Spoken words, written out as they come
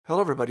Hello,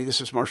 everybody. This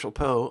is Marshall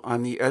Poe.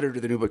 I'm the editor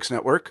of the New Books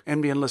Network.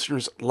 NBN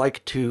listeners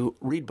like to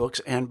read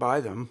books and buy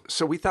them.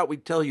 So we thought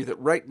we'd tell you that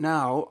right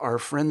now, our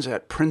friends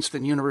at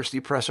Princeton University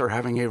Press are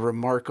having a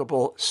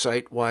remarkable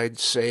site-wide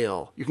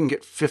sale. You can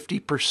get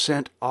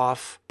 50%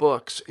 off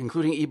books,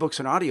 including ebooks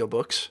and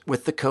audiobooks,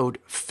 with the code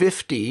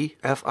 50,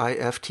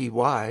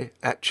 F-I-F-T-Y,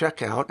 at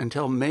checkout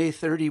until May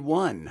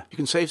 31. You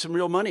can save some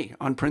real money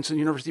on Princeton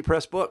University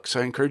Press books.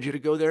 I encourage you to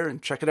go there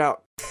and check it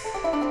out.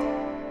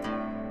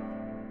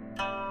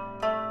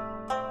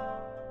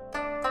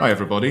 Hi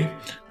everybody,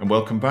 and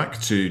welcome back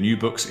to New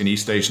Books in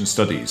East Asian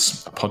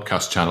Studies, a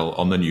podcast channel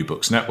on the New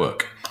Books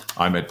Network.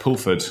 I'm Ed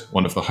Pulford,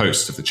 one of the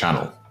hosts of the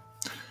channel.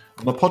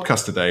 On the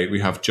podcast today, we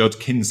have Judd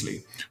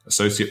Kinsley,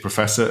 Associate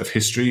Professor of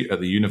History at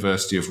the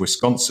University of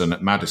Wisconsin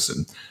at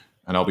Madison,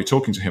 and I'll be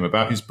talking to him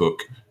about his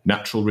book,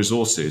 Natural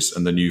Resources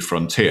and the New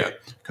Frontier,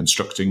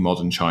 Constructing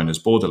Modern China's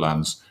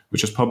Borderlands,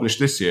 which was published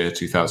this year,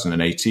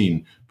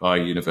 2018, by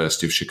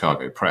University of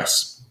Chicago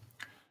Press.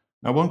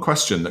 Now, one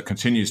question that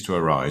continues to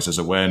arise as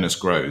awareness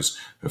grows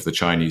of the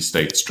Chinese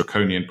state's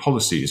draconian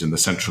policies in the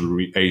Central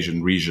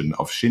Asian region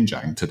of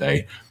Xinjiang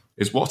today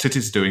is what it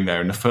is doing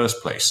there in the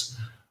first place.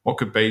 What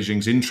could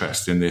Beijing's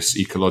interest in this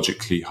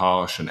ecologically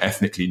harsh and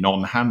ethnically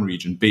non-Han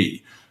region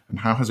be? And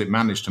how has it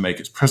managed to make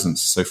its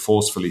presence so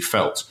forcefully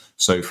felt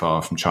so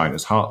far from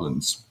China's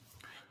heartlands?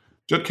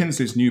 Judd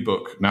Kinsley's new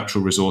book,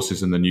 Natural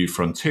Resources and the New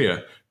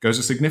Frontier, goes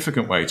a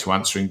significant way to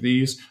answering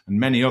these and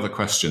many other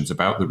questions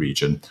about the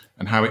region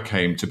and how it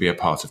came to be a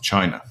part of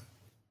China.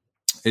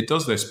 It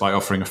does this by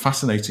offering a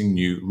fascinating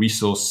new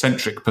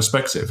resource-centric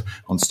perspective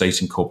on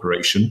state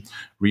incorporation,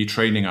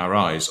 retraining our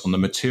eyes on the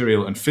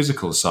material and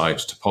physical side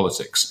to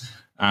politics,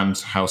 and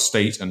how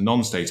state and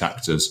non-state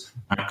actors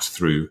act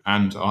through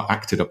and are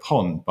acted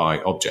upon by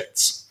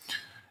objects.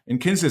 In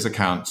Kinsley's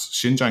account,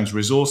 Xinjiang's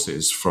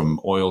resources,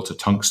 from oil to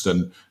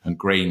tungsten and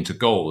grain to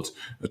gold,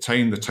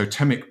 attain the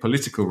totemic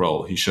political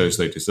role he shows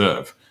they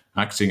deserve,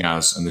 acting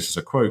as, and this is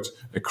a quote,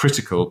 a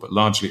critical but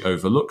largely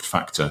overlooked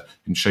factor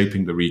in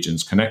shaping the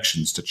region's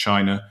connections to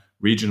China,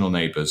 regional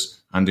neighbours,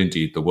 and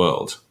indeed the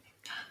world.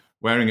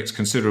 Wearing its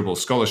considerable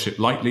scholarship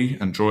lightly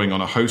and drawing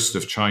on a host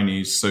of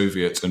Chinese,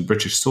 Soviet, and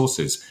British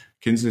sources,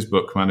 Kinsley's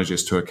book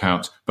manages to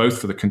account both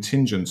for the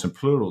contingent and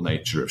plural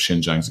nature of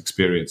Xinjiang's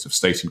experience of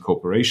state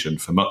incorporation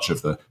for much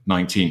of the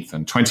 19th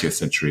and 20th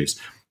centuries,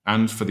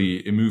 and for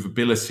the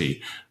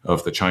immovability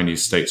of the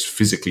Chinese state's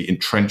physically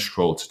entrenched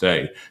role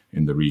today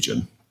in the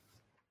region.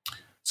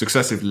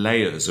 Successive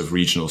layers of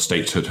regional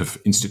statehood have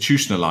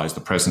institutionalized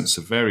the presence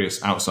of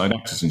various outside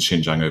actors in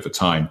Xinjiang over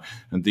time,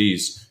 and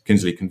these,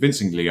 Kinsley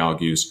convincingly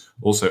argues,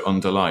 also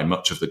underlie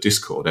much of the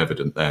discord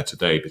evident there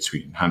today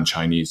between Han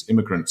Chinese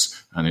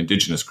immigrants and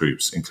indigenous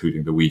groups,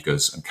 including the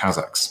Uyghurs and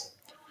Kazakhs.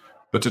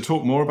 But to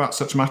talk more about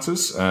such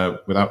matters,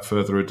 without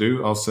further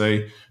ado, I'll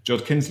say,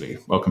 Judd Kinsley,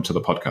 welcome to the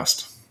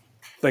podcast.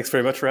 Thanks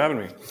very much for having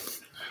me.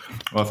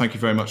 Well, thank you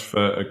very much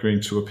for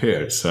agreeing to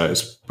appear. It's a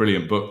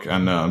brilliant book,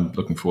 and I'm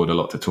looking forward a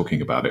lot to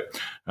talking about it.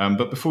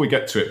 But before we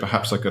get to it,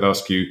 perhaps I could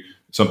ask you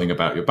something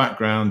about your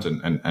background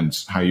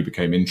and how you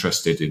became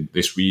interested in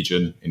this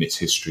region, in its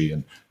history,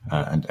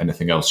 and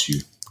anything else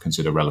you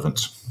consider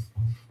relevant.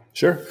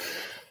 Sure.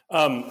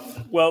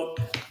 Well,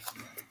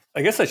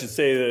 I guess I should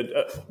say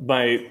that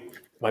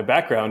my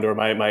background or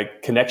my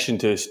connection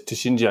to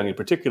Xinjiang in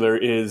particular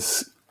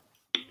is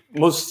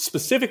most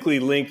specifically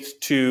linked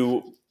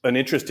to an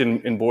interest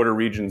in border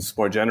regions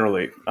more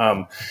generally.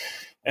 And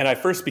I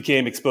first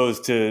became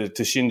exposed to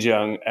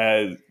Xinjiang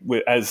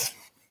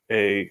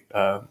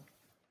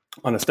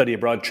on a study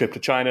abroad trip to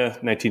China,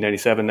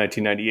 1997,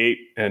 1998.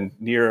 And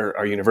near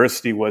our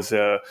university was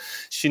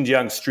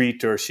Xinjiang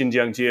Street or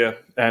Xinjiangjie.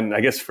 And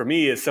I guess for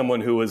me, as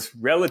someone who was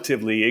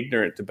relatively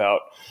ignorant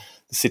about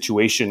the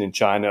situation in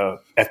China,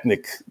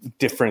 ethnic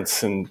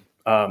difference and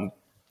the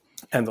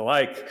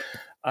like,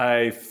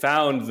 I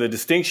found the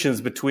distinctions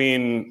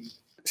between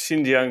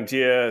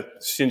Xinjiangjie,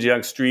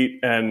 Xinjiang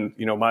Street, and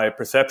my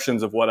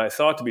perceptions of what I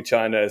saw to be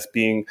China as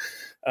being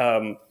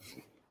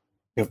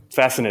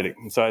fascinating.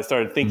 And so I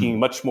started thinking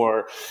much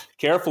more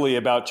carefully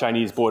about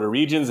Chinese border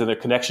regions and their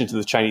connection to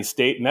the Chinese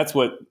state, and that's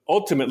what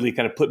ultimately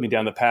kind of put me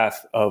down the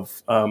path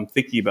of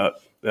thinking about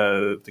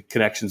the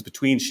connections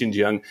between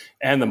Xinjiang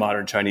and the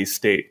modern Chinese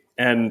state.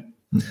 And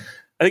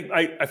I think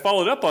I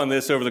followed up on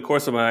this over the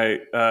course of my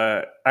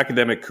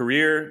academic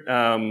career.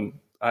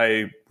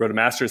 I wrote a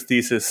master's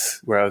thesis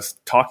where I was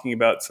talking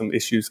about some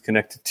issues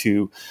connected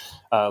to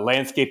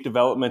landscape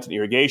development and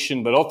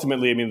irrigation. But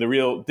ultimately,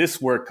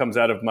 this work comes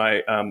out of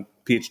my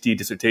PhD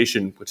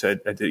dissertation, which I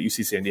did at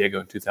UC San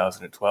Diego in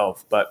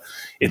 2012. But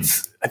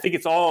I think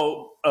it's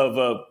all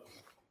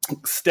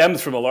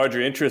stems from a larger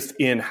interest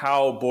in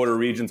how border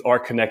regions are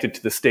connected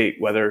to the state,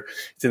 whether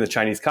it's in the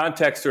Chinese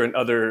context or in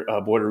other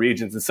border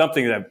regions. And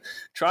something that I've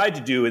tried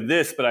to do in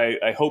this, but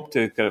I hope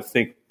to kind of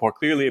think more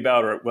clearly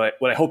about, or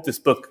what I hope this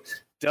book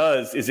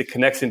does is it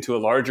connects into a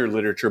larger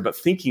literature, but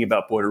thinking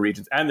about border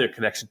regions and their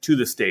connection to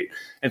the state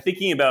and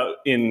thinking about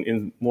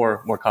in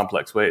more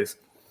complex ways.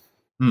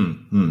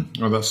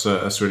 Well,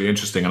 that's really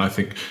interesting, and I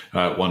think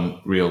one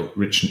real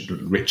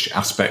rich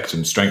aspect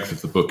and strength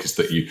of the book is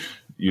that you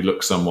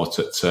look somewhat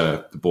at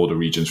the border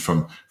regions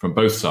from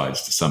both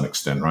sides to some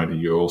extent, right?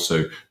 You're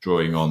also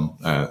drawing on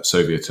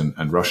Soviet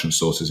and Russian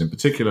sources in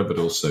particular, but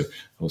also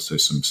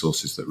some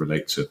sources that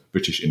relate to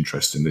British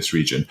interest in this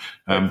region.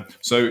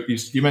 So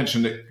you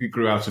mentioned that it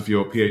grew out of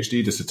your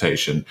PhD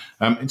dissertation.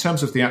 In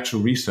terms of the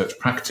actual research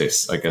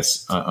practice, I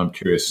guess I'm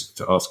curious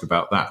to ask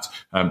about that.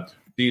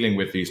 Dealing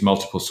with these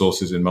multiple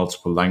sources in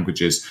multiple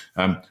languages,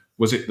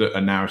 was it that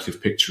a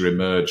narrative picture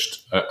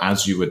emerged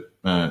as you were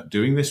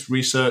doing this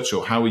research,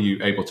 or how were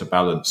you able to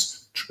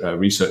balance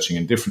researching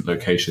in different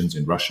locations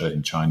in Russia,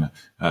 in China,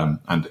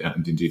 and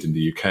indeed in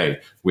the UK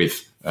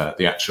with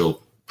the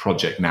actual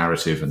project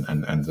narrative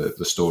and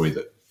the story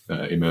that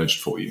emerged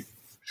for you?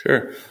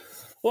 Sure.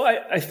 Well,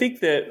 I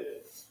think that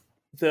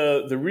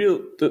there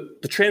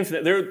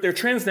are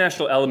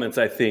transnational elements,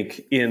 I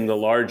think, in the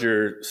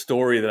larger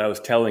story that I was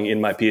telling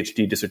in my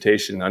PhD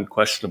dissertation,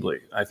 unquestionably.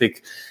 I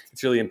think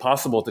it's really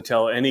impossible to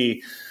tell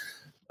any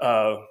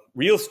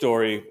real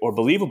story or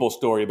believable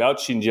story about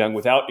Xinjiang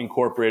without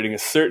incorporating a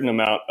certain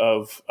amount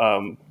of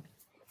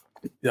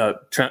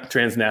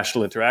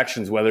transnational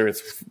interactions, whether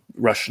it's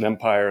Russian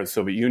Empire or the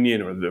Soviet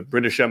Union or the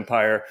British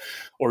Empire,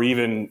 or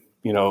even,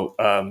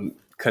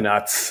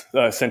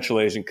 Khanats, Central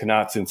Asian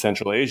Khanats in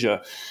Central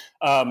Asia.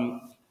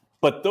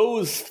 But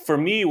those, for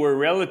me, were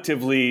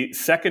relatively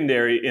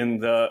secondary in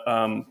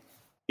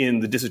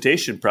the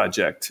dissertation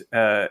project,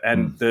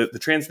 and the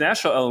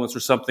transnational elements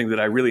were something that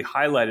I really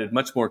highlighted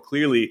much more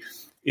clearly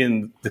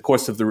in the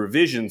course of the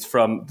revisions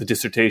from the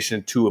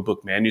dissertation to a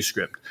book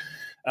manuscript.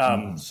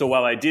 So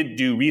while I did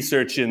do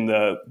research in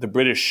the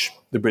British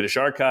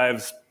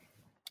archives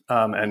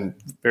and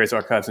various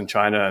archives in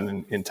China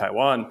and in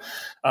Taiwan,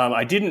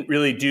 I didn't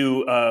really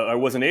I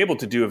wasn't able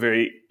to do a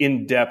very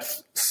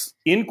in-depth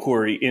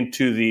inquiry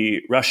into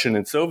the Russian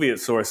and Soviet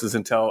sources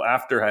until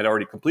after I'd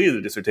already completed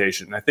the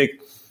dissertation. I think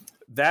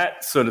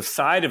that sort of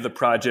side of the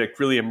project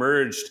really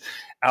emerged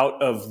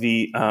out of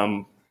the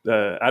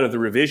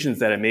revisions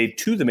that I made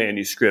to the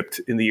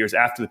manuscript in the years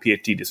after the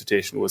PhD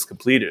dissertation was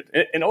completed.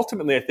 And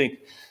ultimately, I think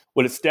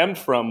what it stemmed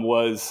from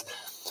was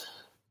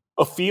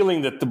a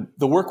feeling that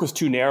the work was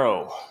too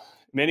narrow.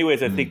 In many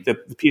ways, I think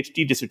that the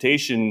PhD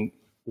dissertation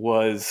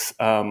was,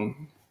 I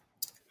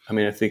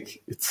think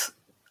it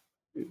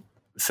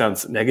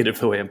sounds negative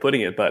the way I'm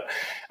putting it, but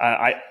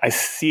I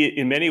see it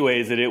in many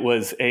ways that it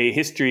was a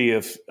history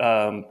of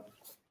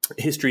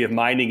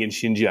mining in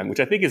Xinjiang,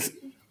 which I think is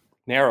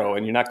narrow,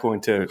 and you're not going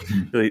to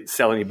really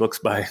sell any books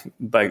by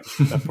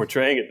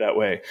portraying it that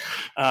way.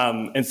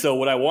 And so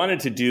what I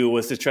wanted to do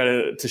was to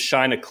try to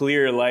shine a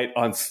clear light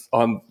on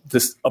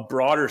a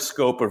broader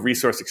scope of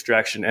resource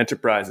extraction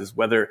enterprises,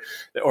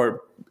 or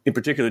in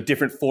particular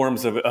different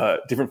forms of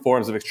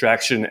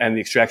extraction and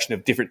the extraction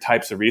of different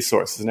types of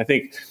resources. And I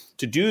think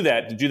to do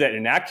that in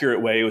an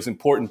accurate way, it was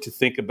important to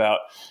think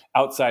about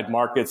outside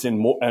markets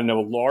and a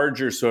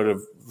larger sort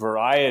of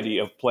variety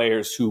of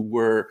players who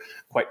were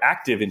quite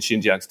active in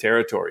Xinjiang's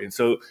territory. And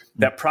so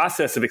that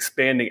process of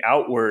expanding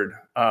outward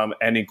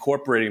and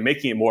incorporating,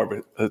 making it more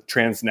of a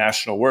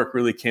transnational work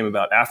really came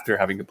about after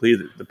having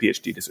completed the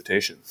PhD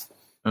dissertation.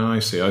 Oh, I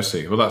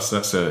see. Well,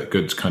 that's a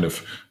good kind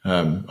of,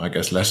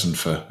 lesson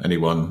for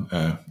anyone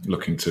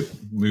looking to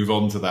move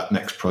on to that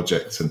next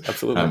project. And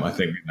absolutely, I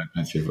think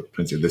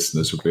plenty of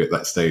listeners would be at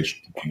that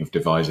stage thinking of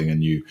devising a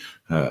new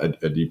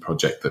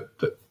project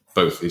that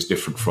both is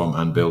different from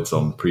and builds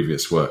on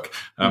previous work.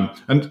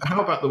 And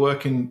how about the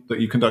work that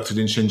you conducted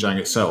in Xinjiang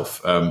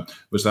itself?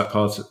 Was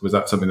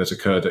that something that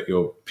occurred at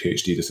your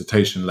PhD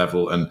dissertation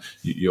level? And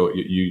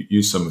you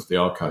used some of the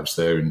archives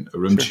there in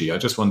Urumqi. Sure. I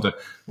just wonder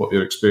what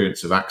your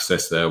experience of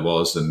access there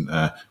was, and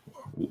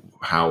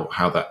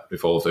how that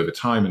evolved over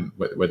time, and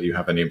whether you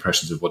have any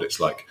impressions of what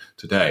it's like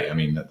today. I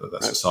mean,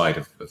 that's a side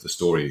of the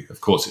story. Of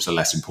course, it's a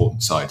less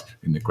important side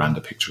in the grander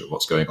picture of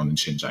what's going on in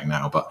Xinjiang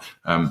now, but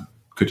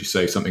could you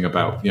say something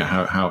about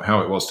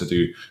how it was to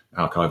do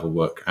archival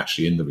work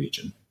actually in the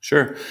region?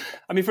 Sure.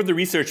 I mean, from the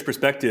research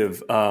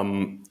perspective,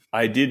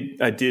 I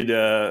did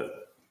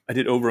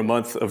over a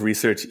month of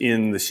research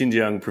in the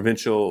Xinjiang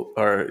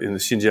in the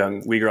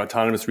Xinjiang Uyghur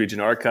Autonomous Region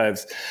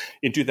archives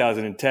in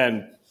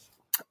 2010,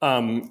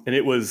 and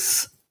it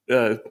was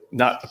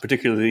not a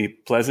particularly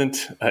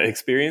pleasant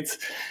experience.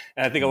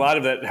 And I think a lot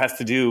of that has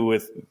to do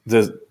with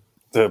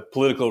the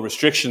political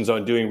restrictions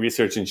on doing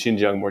research in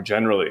Xinjiang more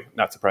generally,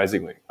 not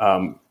surprisingly.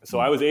 So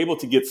I was able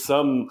to get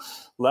some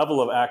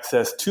level of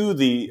access to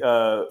the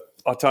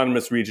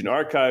Autonomous Region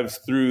archives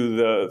through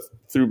the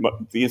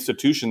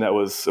institution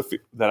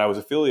that I was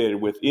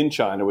affiliated with in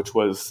China, which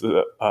was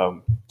the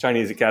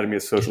Chinese Academy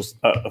of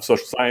Social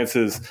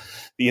Sciences,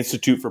 the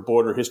Institute for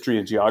Border History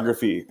and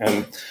Geography.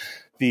 And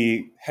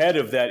the head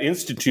of that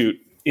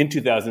institute in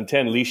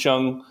 2010, Li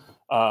Sheng,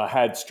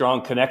 had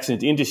strong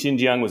connections into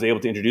Xinjiang, was able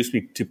to introduce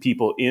me to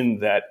people in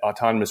that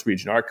Autonomous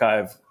Region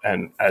archive,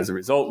 and as a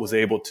result was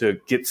able to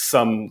get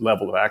some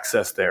level of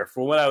access there.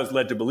 From what I was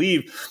led to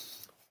believe,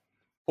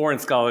 foreign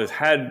scholars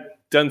had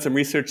done some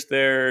research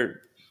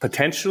there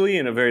potentially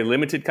in a very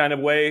limited kind of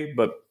way,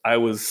 but I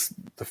was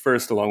the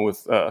first, along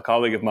with a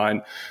colleague of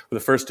mine, were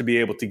the first to be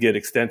able to get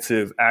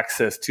extensive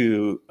access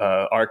to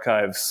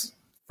archives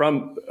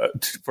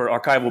for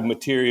archival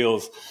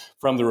materials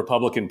from the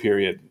Republican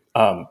period,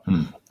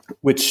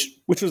 which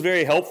was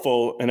very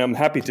helpful, and I'm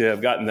happy to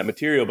have gotten that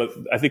material. But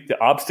I think the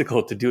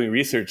obstacle to doing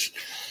research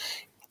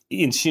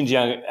in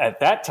Xinjiang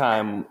at that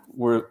time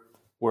were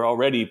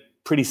already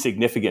pretty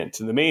significant.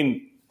 And the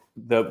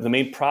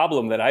main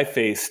problem that I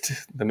faced,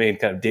 the main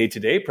kind of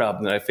day-to-day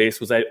problem that I faced,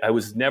 was I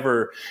was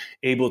never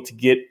able to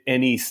get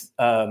any.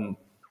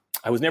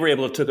 I was never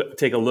able to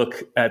take a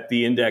look at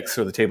the index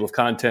or the table of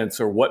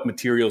contents or what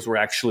materials were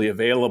actually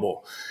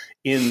available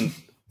in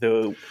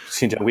the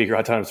Xinjiang Uyghur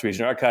Autonomous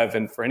Region Archive.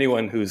 And for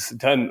anyone who's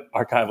done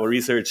archival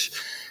research,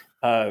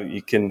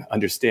 you can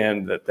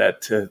understand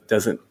that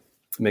doesn't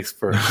makes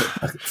for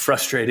a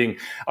frustrating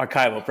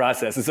archival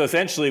process. And so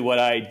essentially what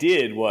I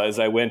did was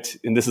I went,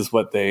 and this is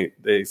what they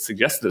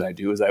suggested I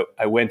do, is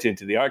I went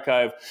into the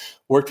archive,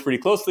 worked pretty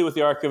closely with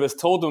the archivist,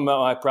 told them about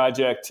my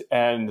project,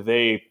 and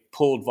they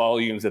pulled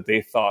volumes that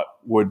they thought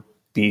would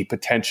be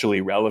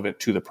potentially relevant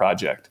to the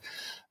project.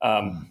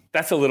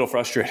 That's a little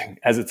frustrating,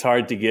 as it's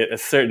hard to get a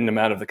certain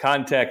amount of the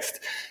context.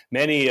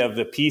 Many of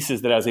the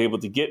pieces that I was able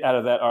to get out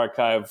of that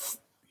archive,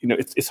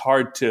 it's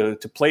hard to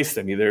place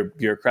them either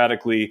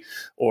bureaucratically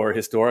or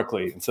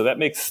historically, and so that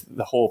makes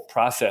the whole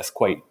process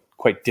quite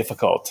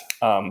difficult,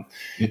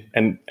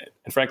 and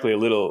frankly a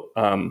little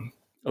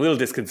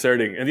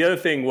disconcerting. And the other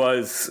thing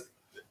was,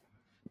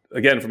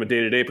 again, from a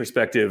day-to-day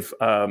perspective,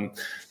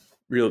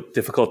 real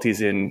difficulties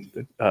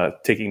in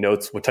taking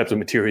notes, what types of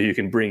material you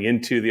can bring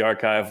into the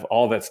archive.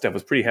 All that stuff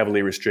was pretty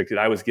heavily restricted.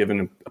 I was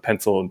given a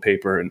pencil and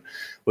paper and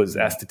was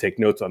asked to take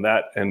notes on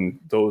that, and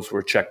those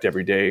were checked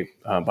every day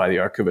by the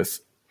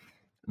archivist.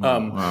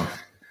 Wow.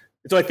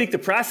 So I think the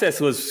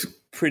process was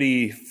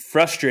pretty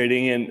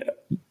frustrating,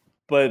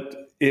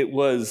 but it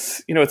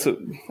was,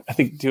 I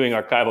think doing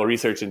archival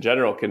research in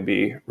general can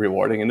be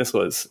rewarding, and this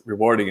was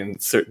rewarding in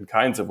certain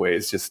kinds of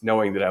ways, just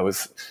knowing that I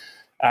was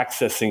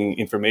accessing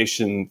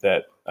information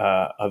that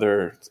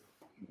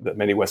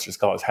many Western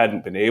scholars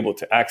hadn't been able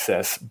to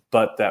access,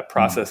 but that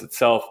process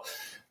itself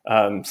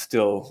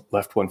still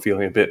left one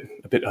feeling a bit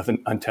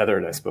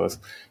untethered, I suppose.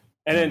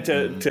 And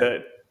then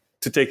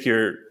to take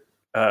your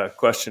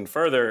question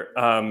further,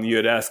 you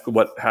had asked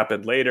what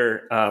happened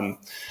later.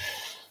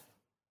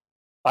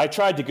 I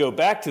tried to go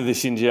back to the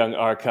Xinjiang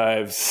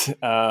archives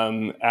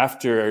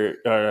after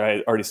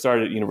I already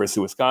started at University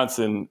of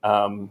Wisconsin.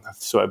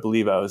 So I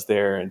believe I was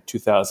there in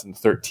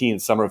 2013,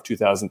 summer of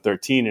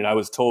 2013, and I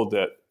was told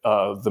that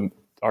the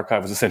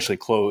archive was essentially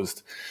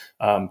closed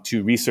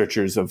to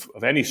researchers of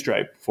any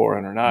stripe,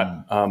 foreign or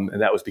not,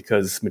 and that was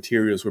because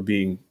materials were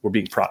being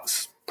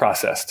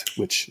processed,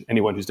 which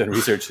anyone who's done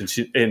research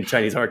in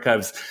Chinese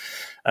archives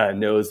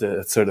knows that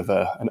it's sort of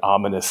an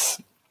ominous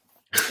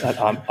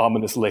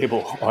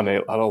label on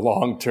a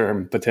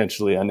long-term,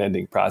 potentially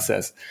unending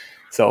process.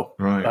 So,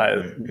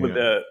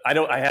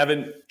 I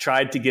haven't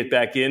tried to get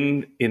back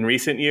in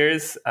recent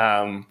years.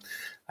 I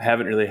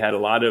haven't really had a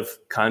lot of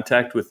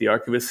contact with the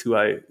archivists who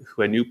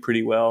I knew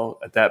pretty well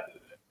at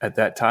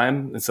that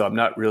time, and so I'm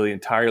not really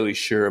entirely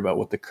sure about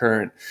what the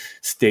current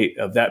state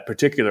of that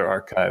particular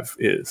archive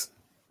is.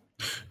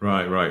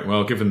 Right.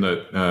 Well, given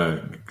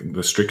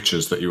the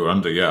strictures that you were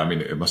under,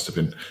 it must have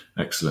been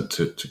excellent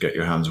to get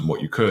your hands on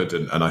what you could.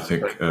 And I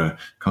think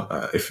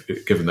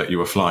given that you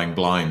were flying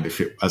blind,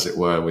 as it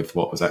were, with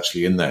what was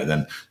actually in there,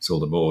 then it's all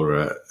the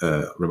more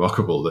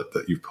remarkable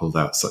that you've pulled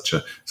out such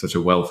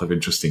a wealth of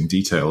interesting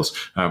details.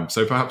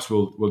 So perhaps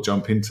we'll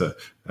jump into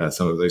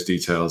some of those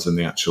details and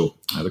the actual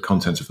the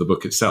content of the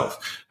book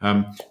itself.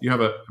 You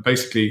have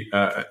basically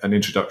an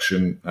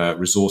introduction,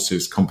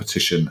 resources,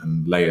 competition,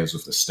 and layers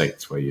of the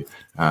state, where you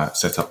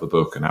set up the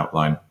book and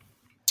outline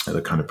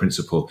the kind of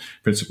principal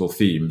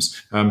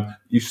themes.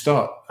 You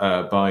start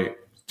by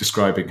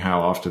describing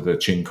how after the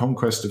Qing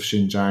conquest of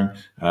Xinjiang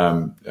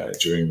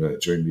during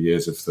the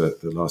years of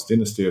the last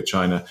dynasty of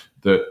China,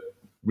 the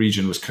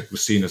region was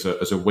seen as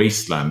a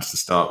wasteland to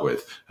start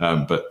with,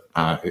 but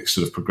it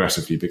sort of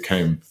progressively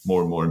became more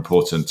and more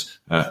important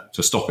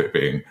to stop it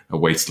being a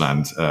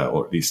wasteland,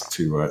 or at least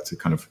to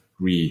kind of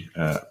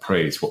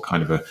reappraise what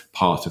kind of a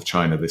part of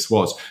China this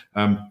was.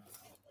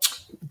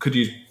 Could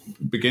you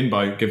begin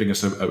by giving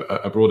us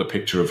a broader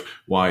picture of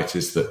why it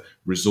is that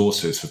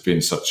resources have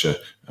been such a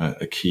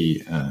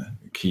key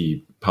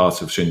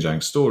part of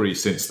Xinjiang's story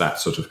since that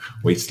sort of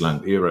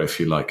wasteland era, if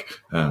you like,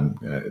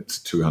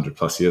 200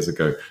 plus years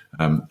ago,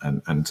 and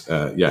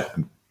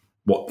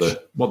what the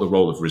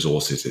role of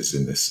resources is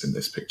in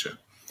this picture?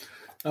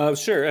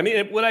 Sure. I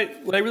mean, what I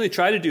really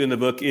try to do in the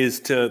book is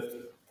to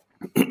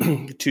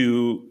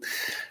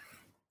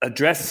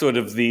address sort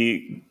of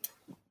the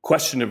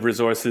question of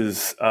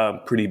resources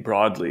pretty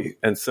broadly.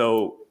 And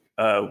so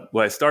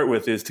what I start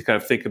with is to kind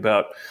of think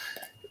about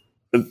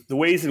the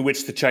ways in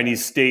which the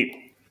Chinese state,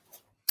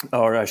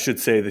 or I should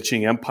say the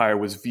Qing Empire,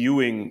 was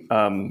viewing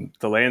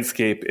the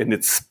landscape and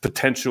its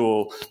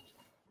potential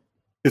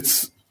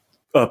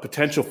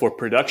potential for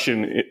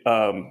production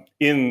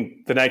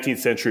in the 19th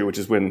century, which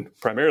is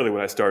primarily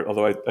when I start,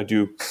 although I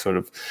do sort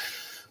of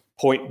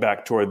point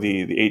back toward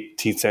the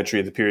 18th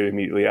century, the period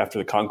immediately after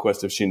the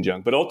conquest of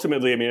Xinjiang. But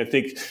ultimately, I mean, I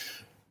think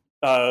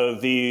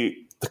the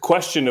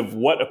question of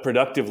what a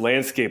productive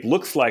landscape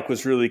looks like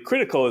was really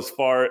critical as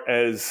far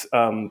as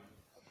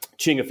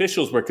Qing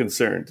officials were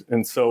concerned.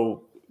 And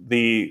so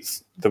the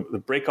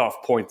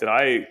break-off point that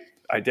I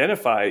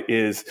identify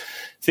is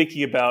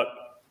thinking about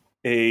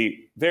a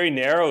very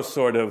narrow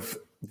sort of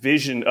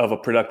vision of a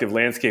productive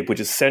landscape, which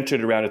is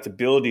centered around its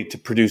ability to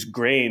produce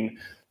grain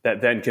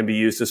that then can be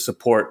used to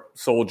support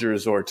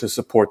soldiers or to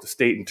support the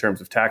state in terms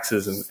of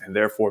taxes and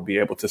therefore be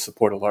able to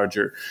support a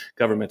larger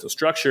governmental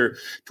structure,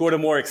 toward a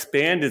more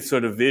expanded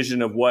sort of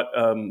vision of what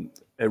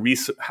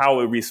how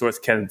a resource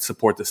can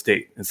support the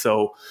state. And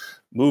so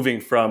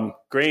moving from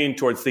grain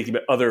towards thinking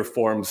about other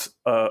forms,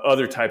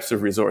 other types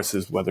of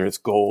resources, whether it's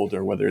gold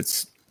or whether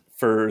it's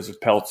furs,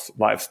 pelts,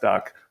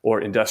 livestock,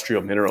 or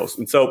industrial minerals.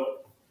 And so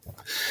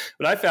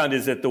what I found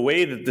is that the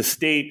way that the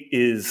state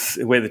is,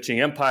 the way the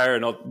Qing Empire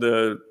and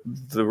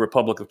the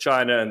Republic of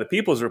China and the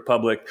People's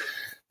Republic,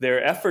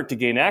 their effort to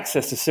gain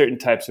access to certain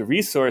types of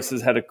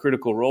resources had a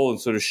critical role in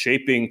sort of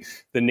shaping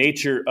the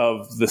nature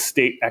of the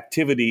state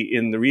activity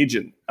in the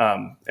region.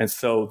 And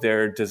so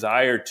their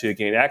desire to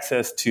gain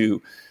access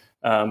to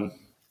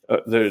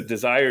the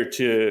desire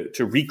to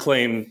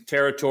reclaim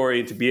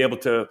territory, to be able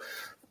to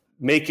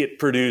make it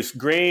produce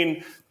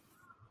grain,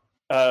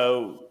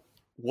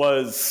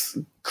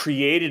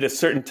 created a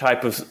certain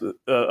type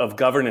of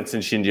governance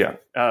in Xinjiang.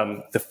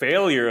 The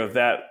failure of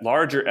that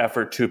larger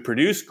effort to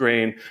produce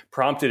grain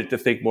prompted it to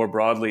think more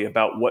broadly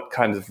about what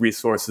kinds of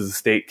resources the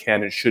state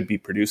can and should be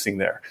producing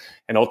there,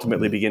 and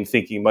ultimately begin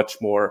thinking much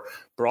more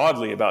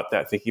broadly about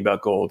that, thinking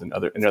about gold and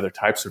other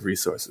types of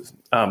resources.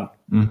 So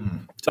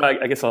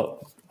I guess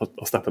I'll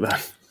stop with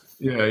that.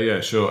 Yeah,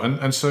 sure.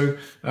 And so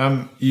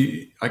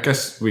I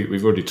guess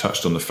we've already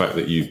touched on the fact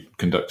that you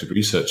conducted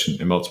research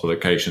in multiple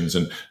locations,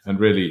 and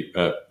really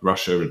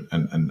Russia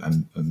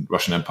and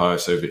Russian Empire,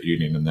 Soviet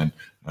Union, and then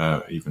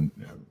even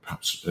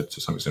perhaps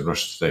to some extent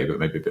Russia today, but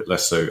maybe a bit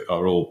less so,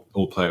 are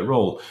all play a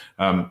role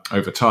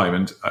over time.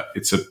 And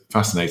it's a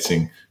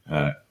fascinating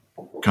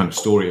kind of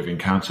story of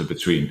encounter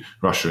between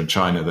Russia and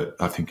China that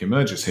I think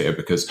emerges here,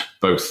 because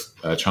both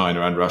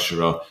China and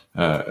Russia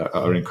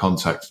are in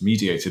contact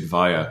mediated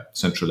via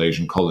Central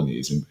Asian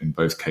colonies in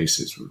both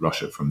cases.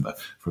 Russia from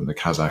the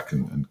Kazakh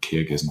and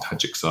Kyrgyz and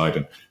Tajik side,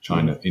 and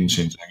China in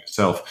Xinjiang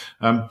itself.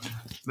 And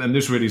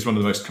this really is one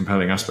of the most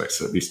compelling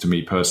aspects, at least to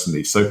me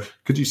personally. So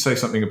could you say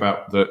something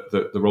about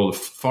the role of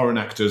foreign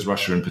actors,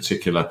 Russia in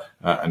particular,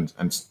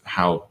 and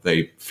how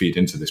they feed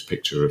into this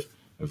picture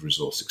of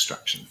resource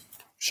extraction?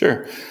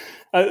 Sure.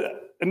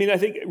 I mean, I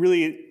think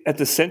really at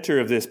the center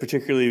of this,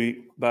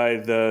 particularly by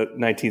the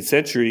 19th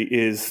century,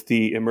 is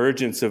the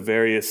emergence of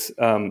various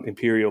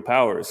imperial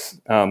powers.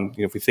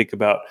 If we think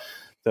about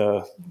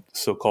the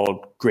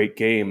so-called Great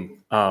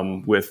Game,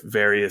 with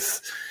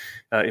various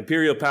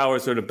imperial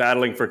powers sort of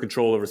battling for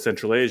control over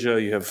Central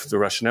Asia, you have the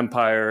Russian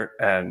Empire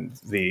and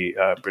the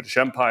British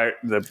Empire,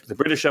 the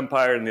British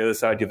Empire, and the other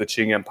side you have the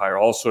Qing Empire,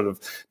 all sort of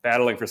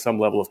battling for some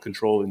level of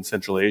control in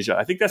Central Asia.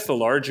 I think that's the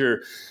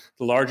larger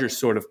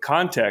sort of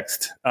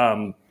context.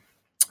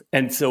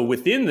 And so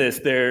within this,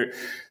 there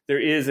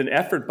is an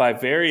effort by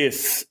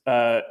various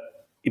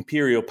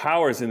imperial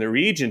powers in the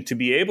region to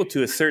be able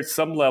to assert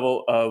some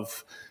level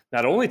of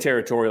not only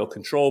territorial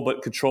control,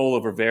 but control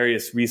over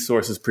various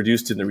resources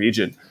produced in the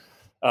region.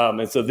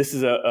 And so this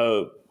is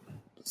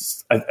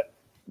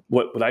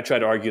what I try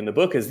to argue in the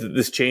book is that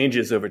this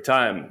changes over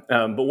time.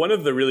 But one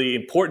of the really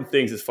important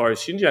things as far as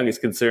Xinjiang is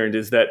concerned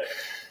is that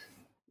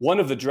one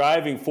of the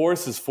driving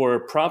forces for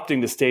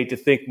prompting the state to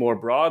think more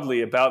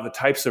broadly about the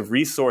types of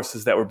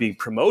resources that were being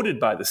promoted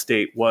by the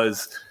state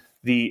was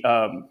the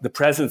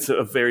presence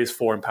of various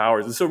foreign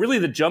powers. And so really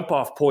the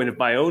jump-off point of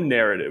my own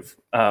narrative,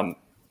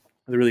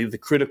 really the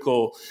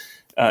critical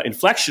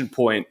inflection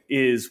point,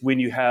 is when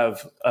you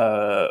have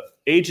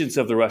agents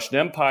of the Russian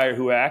Empire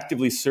who are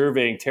actively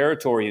surveying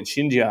territory in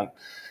Xinjiang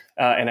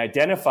and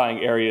identifying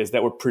areas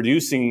that were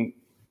producing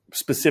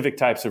specific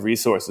types of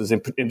resources,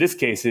 in this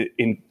case,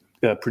 in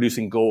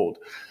producing gold.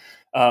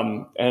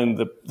 And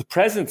the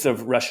presence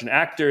of Russian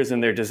actors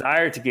and their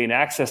desire to gain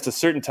access to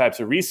certain types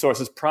of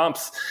resources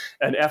prompts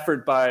an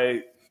effort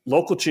by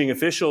local Qing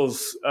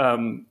officials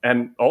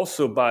and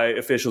also by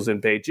officials in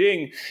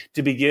Beijing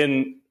to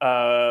begin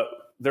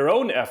their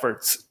own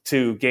efforts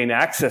to gain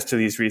access to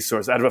these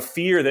resources, out of a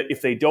fear that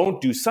if they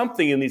don't do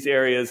something in these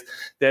areas,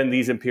 then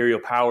these imperial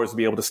powers will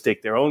be able to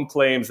stake their own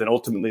claims, and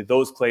ultimately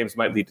those claims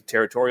might lead to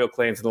territorial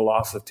claims and the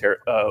loss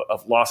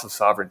of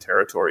sovereign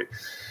territory.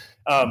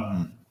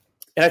 And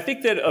I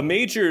think that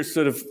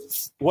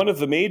one of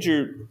the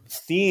major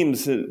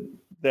themes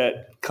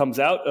that comes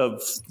out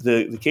of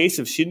the case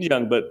of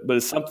Xinjiang, but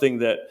is something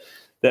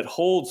that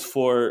holds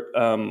for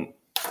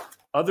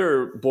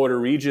other border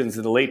regions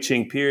in the late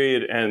Qing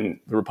period and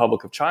the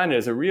Republic of China,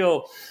 is a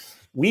real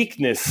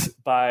weakness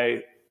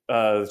by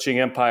the Qing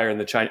Empire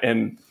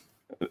and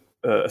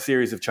a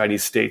series of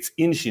Chinese states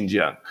in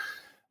Xinjiang.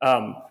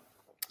 And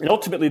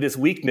ultimately, this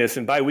weakness,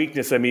 and by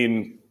weakness I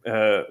mean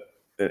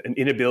an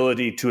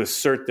inability to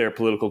assert their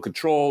political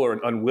control or an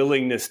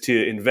unwillingness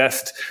to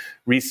invest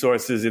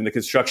resources in the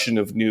construction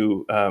of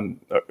new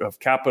of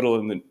capital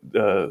and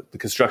the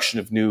construction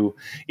of new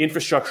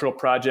infrastructural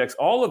projects.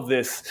 All of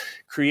this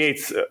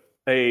creates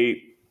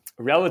a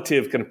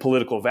relative kind of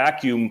political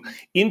vacuum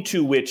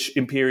into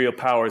imperial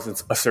powers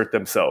assert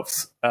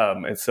themselves.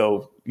 And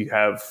so you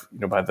have,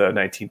 by the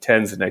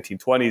 1910s and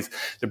 1920s,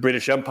 the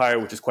British Empire,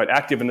 which is quite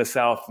active in the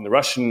south, and the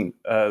Russian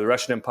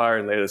Empire,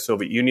 and later the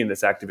Soviet Union,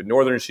 that's active in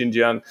northern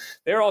Xinjiang.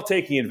 They're all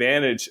taking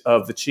advantage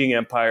of the Qing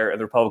Empire and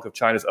the Republic of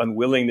China's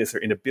unwillingness or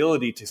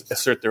inability to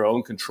assert their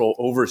own control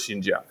over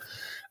Xinjiang.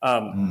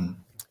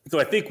 So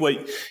I think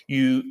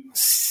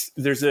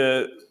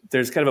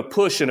there's kind of a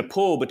push and a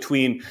pull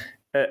between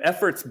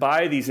efforts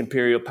by these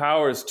imperial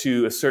powers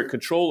to assert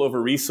control over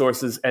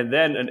resources, and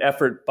then an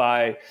effort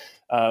by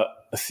a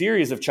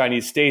series of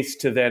Chinese states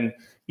to then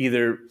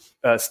either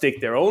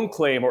stake their own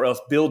claim or else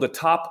build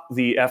atop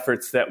the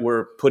efforts that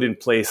were put in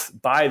place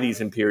by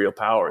these imperial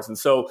powers. And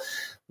so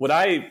what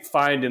I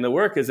find in the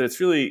work is that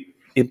it's really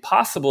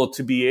impossible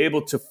to be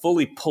able to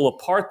fully pull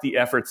apart the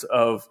efforts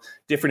of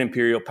different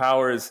imperial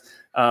powers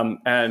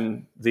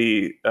and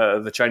the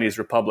Chinese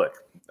Republic.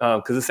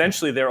 Because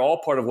essentially they're all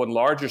part of one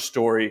larger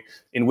story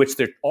in which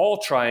they're all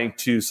trying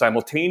to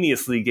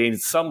simultaneously gain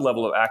some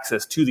level of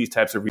access to these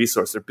types of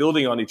resources. They're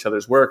building on each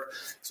other's work.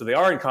 So they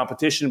are in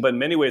competition, but in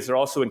many ways they're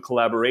also in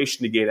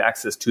collaboration to gain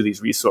access to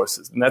these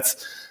resources. And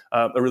that's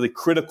a really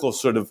critical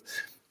sort of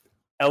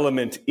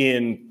element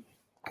in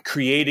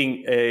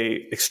creating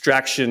a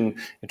extraction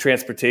and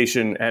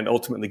transportation and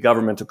ultimately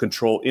governmental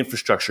control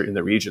infrastructure in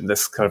the region,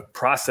 this kind of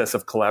process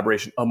of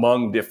collaboration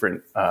among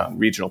different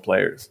regional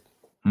players.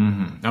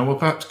 Mm-hmm. Now, well,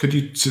 perhaps could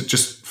you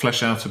just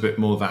flesh out a bit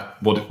more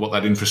what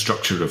that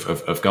infrastructure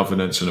of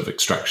governance and of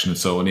extraction and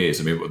so on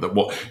is? I mean,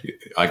 what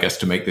I guess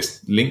to make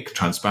this link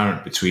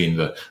transparent between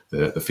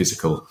the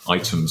physical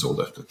items or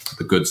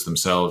the goods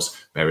themselves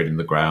buried in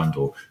the ground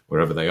or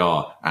wherever they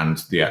are, and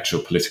the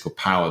actual political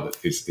power that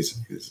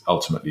is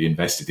ultimately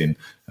invested in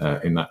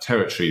that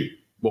territory.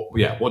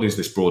 What is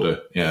this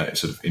broader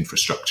sort of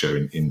infrastructure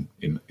in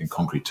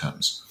concrete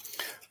terms?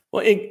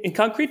 Well, in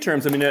concrete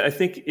terms, I mean, I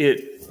think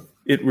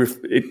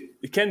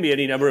it can be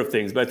any number of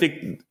things, but I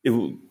think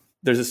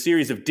there's a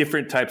series of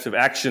different types of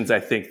actions, I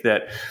think,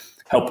 that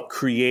help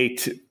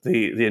create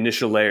the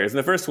initial layers. And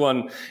the first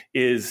one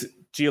is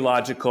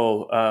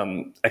geological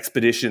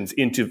expeditions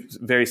into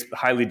very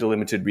highly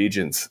delimited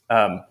regions.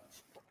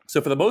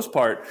 So for the most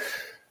part,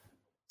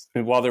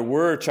 while there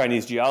were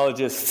Chinese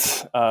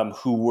geologists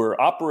who were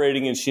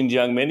operating in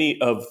Xinjiang, many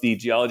of the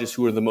geologists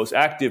who were the most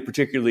active,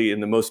 particularly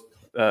in the most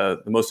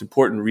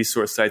important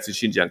resource sites in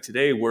Xinjiang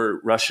today, were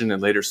Russian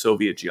and later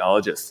Soviet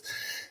geologists.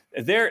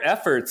 Their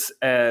efforts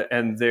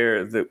and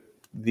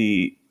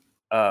the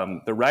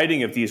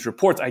writing of these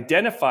reports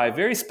identify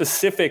very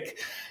specific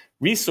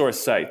resource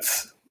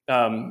sites,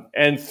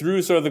 and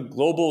through sort of the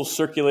global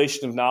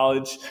circulation of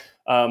knowledge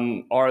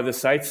are the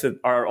sites that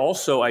are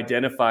also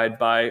identified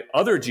by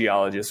other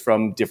geologists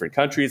from different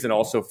countries and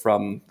also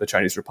from the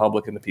Chinese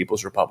Republic and the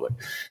People's Republic.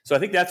 So I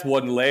think that's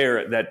one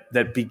layer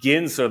that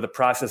begins sort of the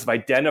process of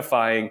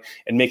identifying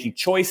and making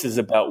choices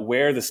about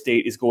where the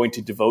state is going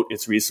to devote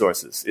its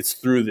resources. It's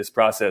through this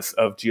process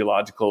of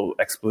geological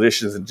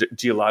expeditions and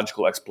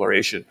geological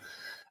exploration.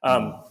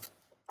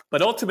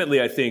 But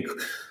ultimately, I think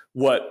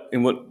what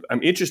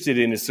I'm interested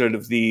in is sort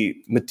of the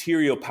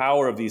material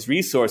power of these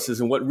resources,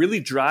 and what really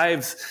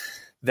drives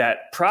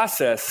that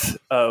process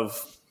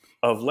of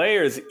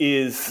layers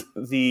is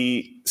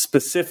the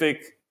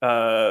specific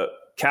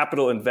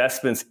capital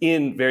investments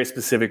in very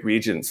specific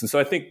regions. And so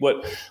I think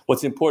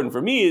what's important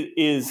for me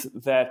is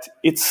that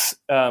it's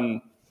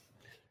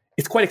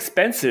quite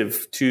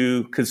expensive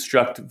to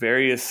construct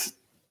various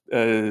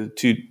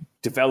to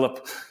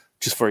develop,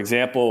 just for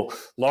example,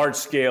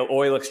 large-scale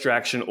oil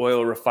extraction,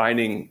 oil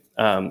refining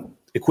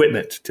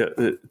equipment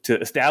to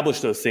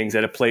establish those things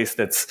at a place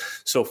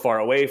that's so far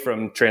away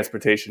from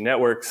transportation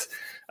networks,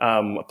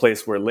 a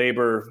place where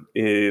labor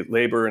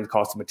and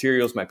cost of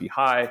materials might be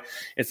high.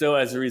 And so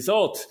as a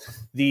result,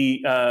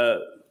 the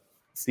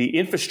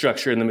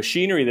infrastructure and the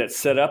machinery that's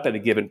set up at a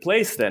given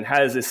place then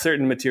has a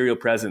certain material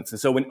presence.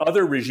 And so when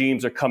other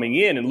regimes are coming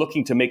in and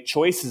looking to make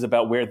choices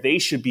about where they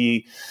should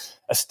be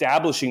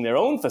establishing their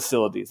own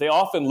facilities, they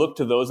often look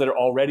to those that are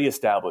already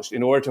established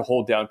in order to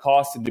hold down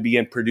costs and to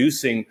begin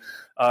producing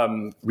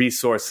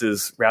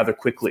resources rather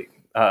quickly.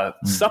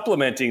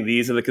 Supplementing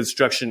these are the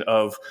construction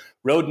of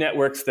road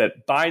networks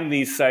that bind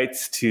these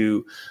sites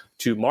to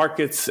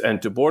markets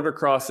and to border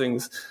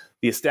crossings.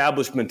 The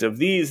establishment of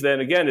these,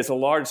 then again, is a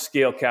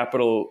large-scale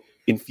capital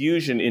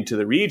infusion into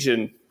the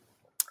region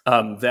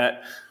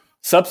that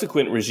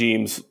subsequent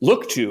regimes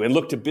look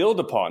to build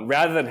upon.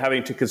 Rather than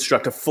having to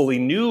construct a fully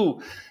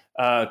new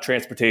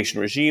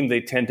transportation regime,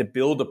 they tend to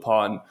build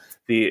upon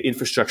the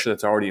infrastructure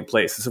that's already in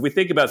place. So if we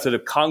think about sort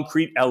of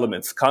concrete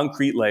elements,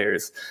 concrete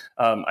layers,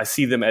 I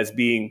see them as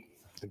being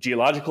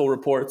geological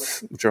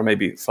reports, which are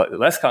maybe slightly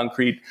less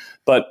concrete,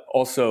 but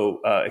also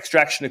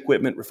extraction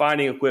equipment,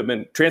 refining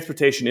equipment,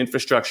 transportation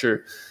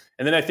infrastructure.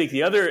 And then I think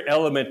the other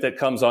element that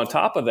comes on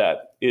top of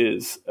that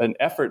is an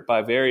effort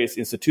by various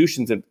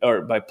institutions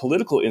or by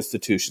political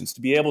institutions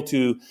to be able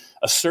to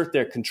assert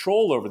their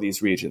control over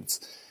these regions.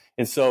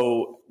 And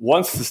so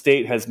once the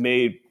state has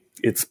made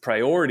its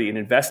priority in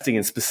investing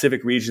in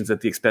specific regions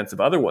at the expense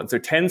of other ones, there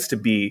tends to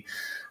be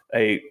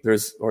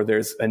there's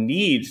a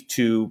need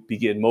to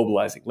begin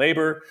mobilizing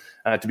labor,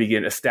 to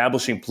begin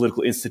establishing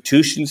political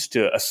institutions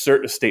to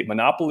assert a state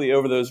monopoly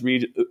over those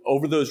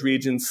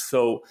regions.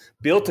 So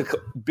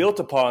built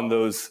upon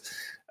those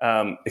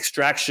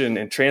extraction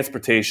and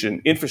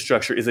transportation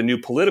infrastructure is a new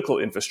political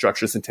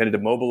infrastructure that's intended to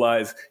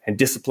mobilize and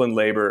discipline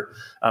labor,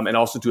 and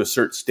also to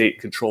assert state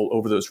control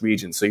over those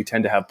regions. So you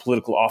tend to have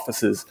political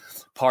offices,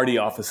 party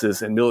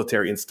offices, and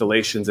military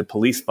installations and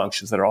police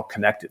functions that are all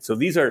connected. So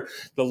these are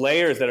the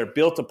layers that are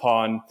built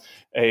upon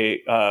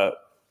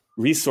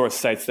resource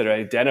sites that are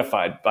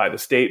identified by the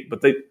state,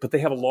 but they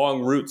have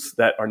long roots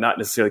that are not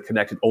necessarily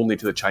connected only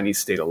to the Chinese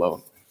state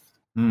alone.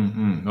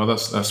 Mm-hmm. Oh,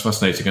 that's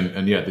fascinating,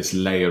 and yeah, this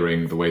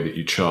layering, the way that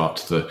you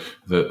chart the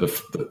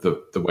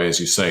way,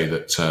 as you say,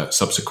 that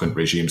subsequent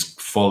regimes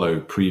follow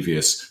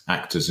previous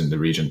actors in the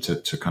region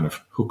to kind of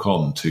hook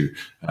on to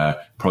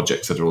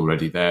projects that are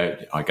already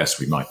there. I guess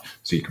we might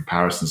see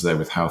comparisons there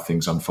with how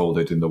things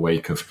unfolded in the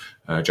wake of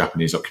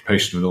Japanese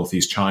occupation of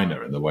Northeast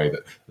China, and the way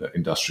that the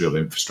industrial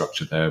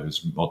infrastructure there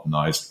was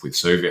modernized with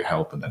Soviet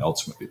help, and then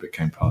ultimately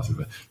became part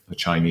of a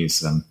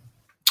Chinese.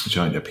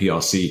 China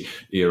PRC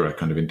era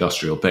kind of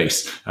industrial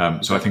base.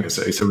 So I think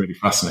it's a really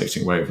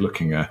fascinating way of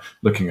looking at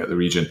the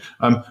region.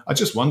 I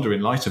just wonder, in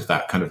light of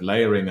that kind of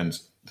layering and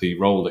the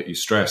role that you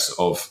stress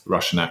of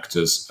Russian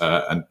actors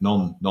and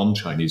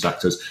non-Chinese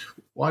actors,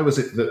 why was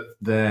it that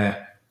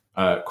their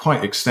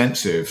quite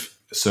extensive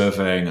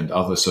surveying and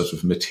other sort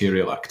of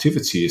material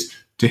activities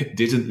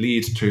didn't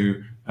lead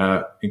to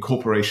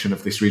incorporation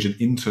of this region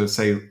into,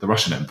 say, the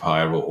Russian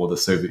Empire or the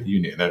Soviet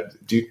Union?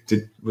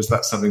 Was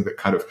that something that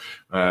kind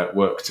of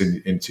worked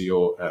into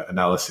your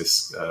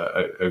analysis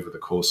over the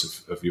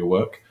course of your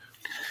work?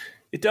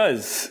 It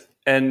does,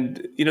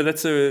 and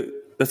that's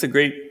a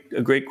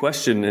great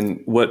question.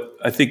 And what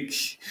I think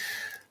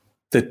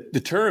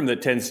the term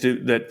that tends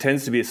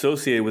to be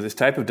associated with this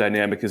type of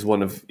dynamic is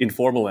one of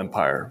informal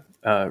empire,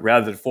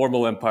 rather than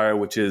formal empire,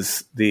 which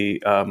is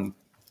the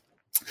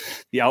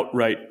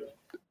outright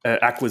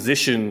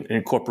acquisition and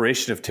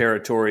incorporation of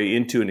territory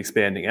into an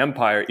expanding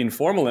empire.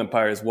 Informal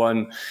empire is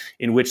one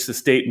in which the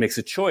state makes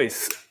a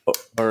choice,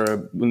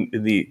 or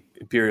the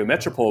imperial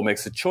metropole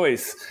makes a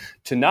choice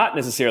to not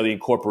necessarily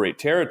incorporate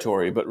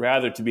territory, but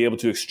rather to be able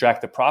to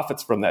extract the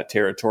profits from that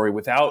territory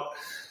without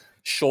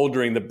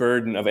shouldering the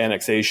burden of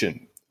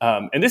annexation.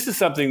 And this is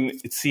something,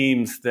 it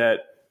seems,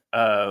 that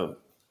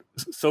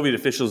Soviet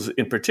officials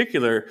in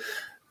particular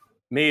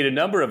made a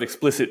number of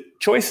explicit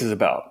choices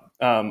about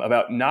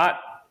not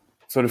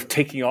sort of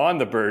taking on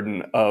the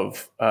burden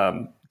of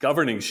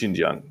governing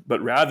Xinjiang,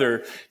 but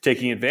rather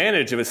taking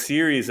advantage of a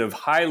series of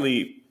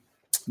highly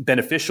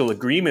beneficial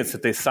agreements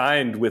that they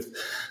signed with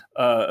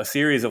a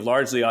series of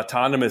largely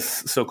autonomous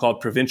so-called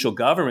provincial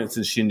governments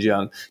in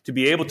Xinjiang to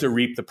be able to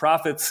reap the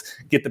profits,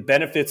 get the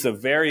benefits of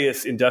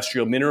various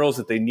industrial minerals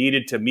that they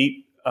needed to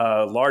meet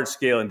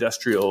large-scale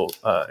industrial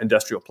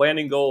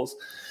planning goals,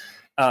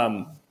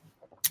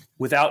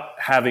 without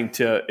having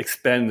to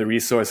expend the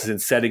resources in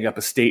setting up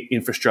a state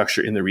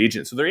infrastructure in the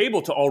region. So they're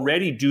able to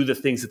already do the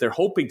things that they're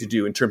hoping to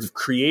do in terms of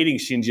creating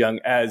Xinjiang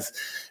as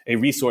a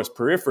resource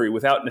periphery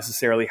without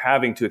necessarily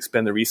having to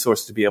expend the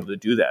resources to be able to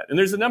do that. And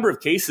there's a number of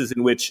cases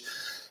in which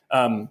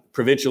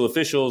provincial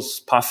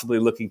officials, possibly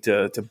looking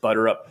to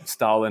butter up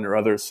Stalin or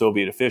other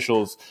Soviet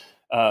officials,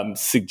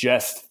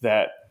 suggest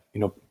that,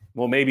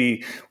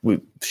 maybe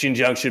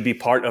Xinjiang should be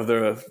part of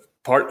the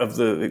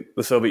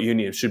Soviet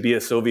Union. It should be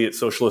a Soviet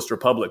socialist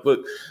republic. But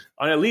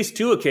on at least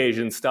two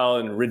occasions,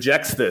 Stalin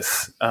rejects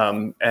this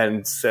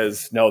and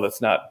says, no,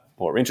 that's not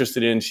what we're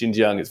interested in.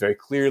 Xinjiang is very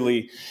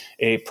clearly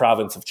a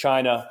province of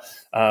China,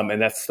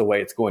 and that's the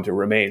way it's going to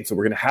remain. So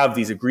we're going to have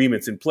these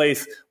agreements in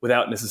place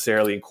without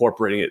necessarily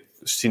incorporating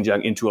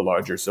Xinjiang into a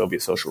larger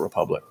Soviet social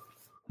republic.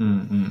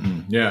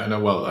 Yeah, no.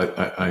 Well,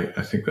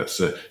 I think that's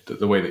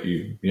the way that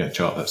you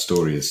chart that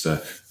story is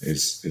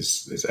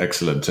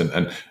excellent.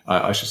 And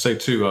I should say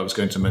too, I was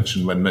going to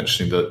mention when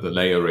mentioning the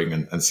layering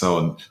and so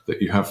on,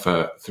 that you have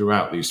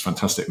throughout these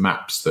fantastic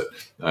maps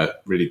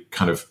that really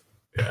kind of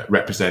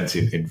represent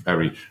in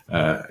very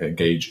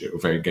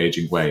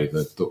engaging way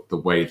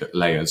the way that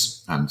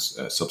layers and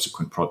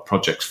subsequent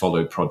projects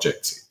followed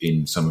projects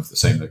in some of the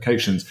same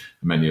locations,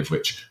 many of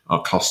which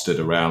are clustered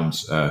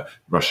around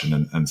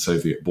Russian and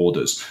Soviet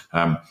borders.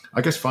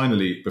 I guess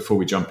finally, before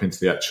we jump into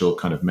the actual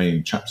kind of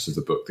main chapters of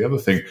the book, the other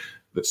thing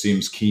that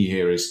seems key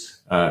here is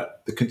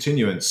the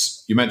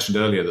continuance. You mentioned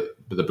earlier that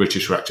the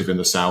British were active in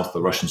the south,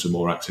 the Russians were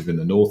more active in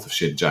the north of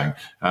Xinjiang.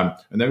 And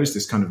there is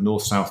this kind of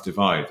north-south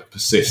divide that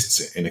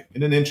persists in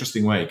an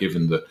interesting way,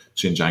 given that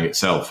Xinjiang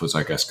itself was,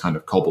 I guess, kind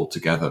of cobbled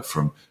together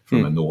from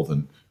a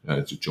northern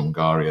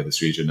Jongaria,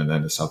 this region, and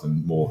then a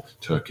southern, more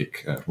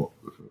Turkic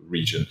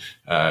region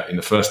in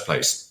the first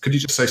place. Could you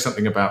just say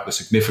something about the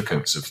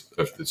significance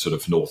of the sort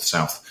of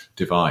north-south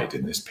divide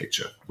in this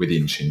picture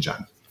within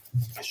Xinjiang?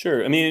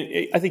 Sure. I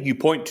mean, I think you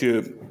point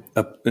to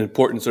an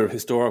important sort of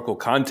historical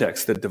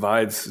context that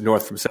divides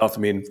north from south. I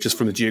mean, just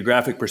from the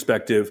geographic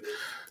perspective,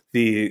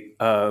 the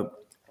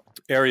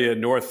area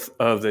north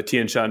of the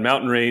Tian Shan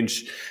mountain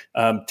range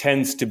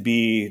tends to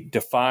be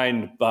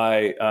defined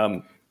by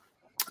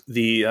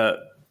the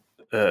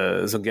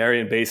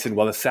Zongarian basin,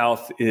 while the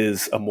south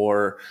is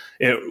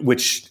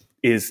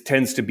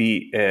tends to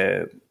be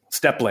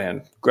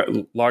steppeland,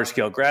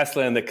 large-scale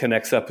grassland that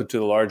connects up to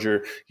the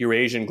larger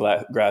Eurasian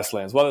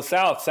grasslands. While the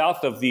south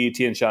of the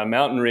Tian Shan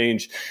mountain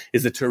range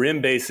is the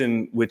Tarim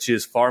Basin, which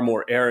is far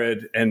more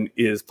arid and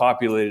is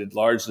populated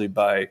largely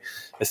by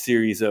a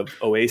series of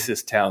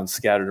oasis towns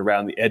scattered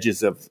around the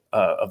edges of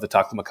the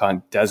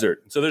Taklamakan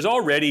Desert. So there's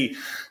already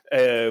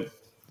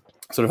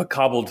sort of a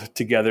cobbled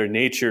together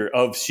nature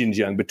of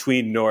Xinjiang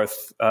between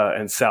north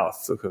and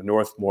south. So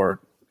north more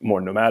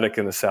nomadic,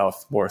 and the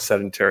south more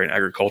sedentary and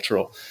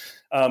agricultural.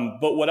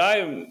 But what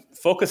I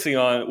focus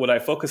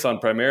on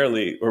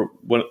primarily, or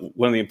one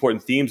of the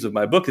important themes of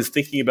my book, is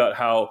thinking about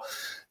how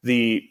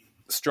the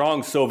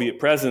strong Soviet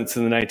presence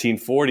in the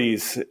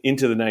 1940s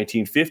into the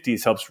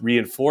 1950s helps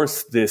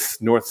reinforce this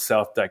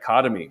north-south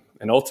dichotomy.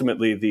 And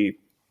ultimately, the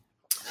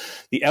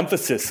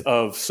emphasis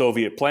of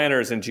Soviet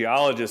planners and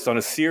geologists on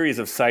a series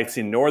of sites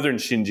in northern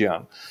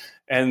Xinjiang,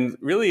 and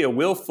really a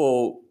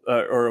willful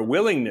or a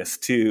willingness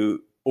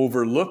to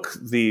overlook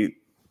the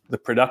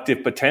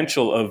productive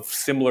potential of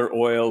similar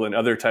oil and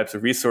other types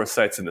of resource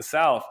sites in the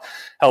south,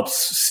 helps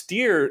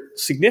steer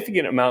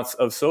significant amounts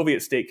of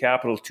Soviet state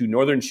capital to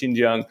northern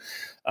Xinjiang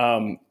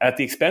at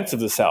the expense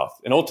of the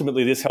south. And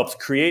ultimately, this helps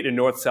create a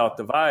north-south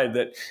divide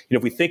that,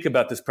 if we think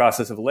about this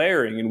process of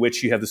layering, in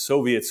which you have the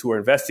Soviets who are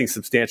investing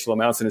substantial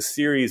amounts in a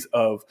series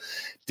of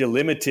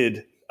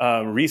delimited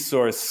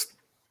resource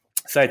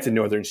sites in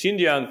northern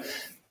Xinjiang,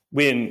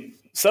 when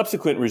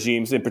subsequent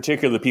regimes, in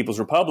particular the People's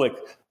Republic,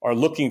 are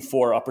looking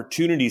for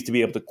opportunities to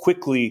be able to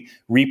quickly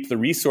reap the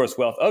resource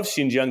wealth of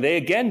Xinjiang, they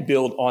again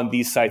build on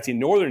these sites in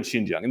northern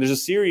Xinjiang. And there's a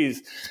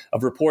series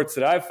of reports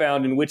that I've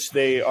found in which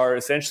they are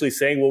essentially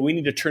saying, well, we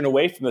need to turn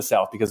away from the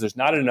south because there's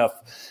not enough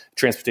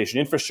transportation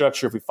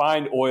infrastructure. If we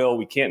find oil,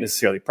 we can't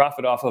necessarily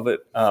profit off of it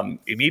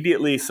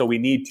immediately. So we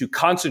need to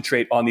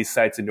concentrate on these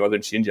sites in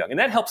northern Xinjiang. And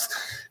that helps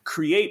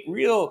create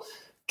real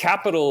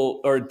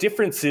capital or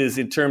differences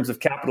in terms of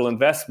capital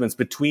investments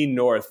between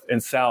north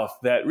and south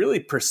that really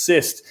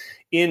persist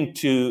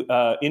into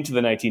the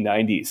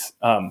 1990s.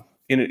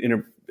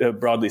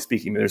 Broadly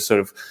speaking, there's sort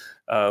of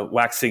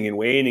waxing and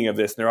waning of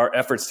this. And there are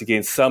efforts to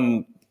gain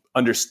some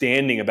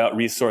understanding about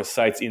resource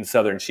sites in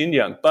southern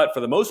Xinjiang. But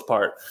for the most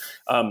part,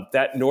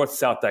 that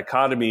north-south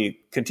dichotomy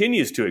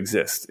continues to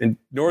exist. And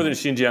northern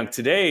Xinjiang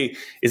today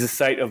is a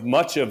site of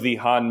much of the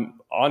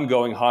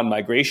ongoing Han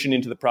migration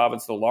into the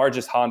province. The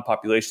largest Han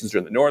populations are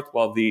in the north,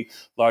 while the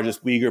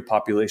largest Uyghur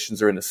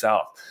populations are in the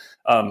south.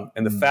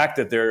 And the fact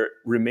that there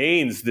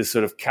remains this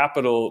sort of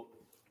capital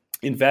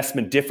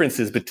investment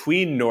differences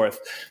between north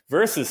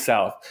versus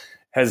south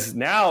has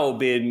now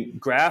been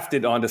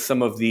grafted onto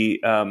some of the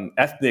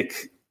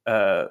ethnic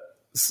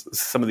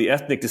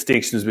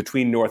distinctions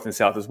between north and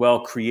south as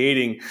well,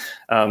 creating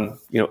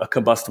a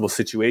combustible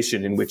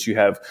situation in which you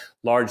have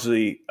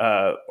largely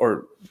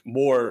or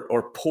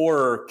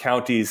poorer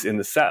counties in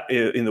the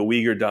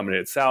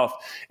Uyghur-dominated south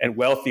and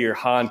wealthier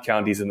Han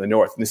counties in the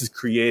north. And this has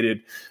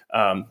created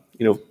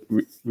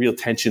real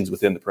tensions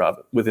within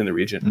the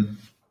region.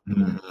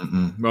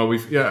 Mm-hmm. Well,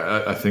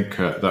 I think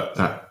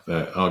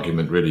that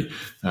argument really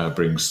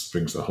brings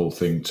the whole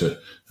thing to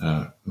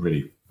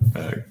really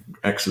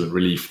excellent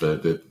relief.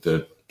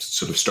 The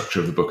sort of structure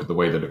of the book and the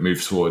way that it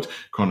moves forward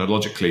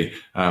chronologically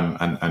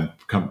and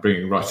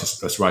bringing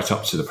us right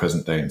up to the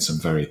present day and some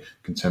very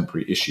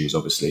contemporary issues.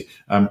 Obviously,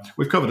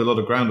 we've covered a lot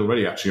of ground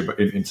already, actually, but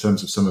in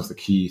terms of some of the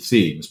key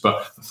themes.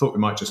 But I thought we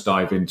might just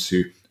dive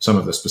into some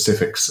of the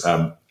specifics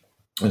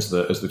as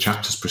the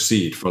chapters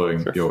proceed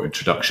following your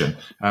introduction.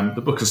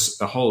 The book as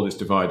a whole is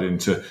divided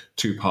into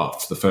two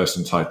parts. The first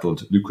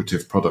entitled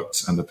Lucrative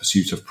Products and the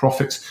Pursuit of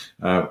Profit,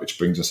 which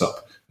brings us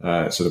up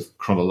sort of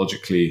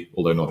chronologically,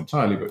 although not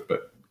entirely,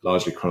 but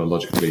largely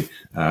chronologically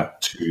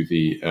to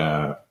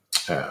the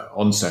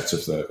onset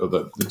of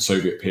the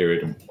Soviet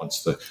period, and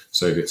once the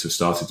Soviets have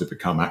started to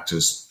become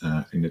actors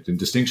in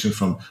distinction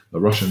from the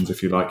Russians,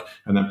 if you like.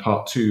 And then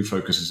part two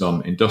focuses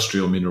on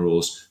industrial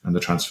minerals and the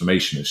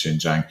transformation of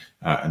Xinjiang,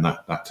 and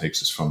that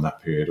takes us from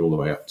that period all the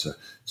way up to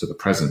the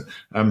present.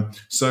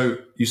 So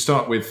you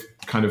start with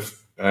kind of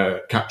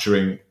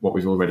capturing what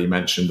we've already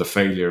mentioned, the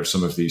failure of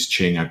some of these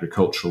Qing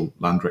agricultural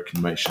land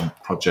reclamation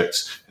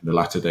projects in the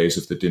latter days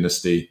of the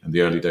dynasty and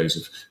the early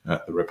days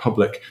of the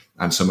Republic,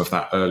 and some of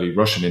that early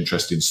Russian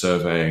interest in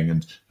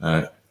surveying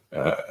and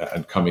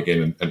coming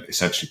in and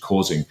essentially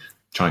causing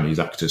Chinese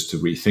actors to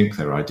rethink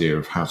their idea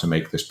of how to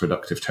make this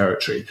productive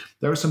territory.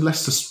 There are some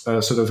less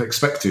sort of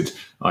expected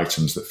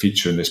items that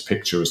feature in this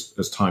picture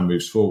as time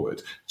moves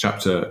forward.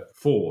 Chapter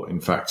 4,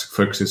 in fact,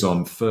 focuses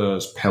on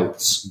furs,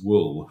 pelts,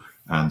 wool,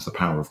 and the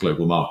power of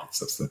global markets.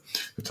 That's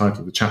the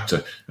title of the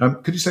chapter.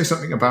 Could you say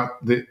something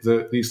about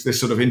this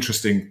sort of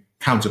interesting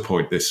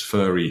counterpoint, this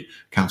furry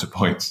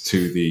counterpoint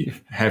to the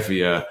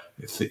heavier,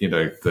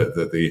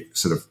 the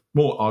sort of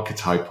more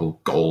archetypal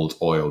gold,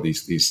 oil,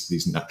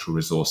 these natural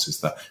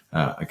resources that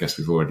I guess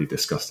we've already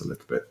discussed a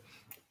little bit?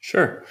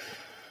 Sure.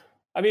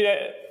 I mean,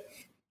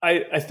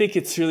 I think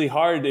it's really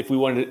hard if we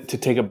wanted to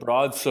take a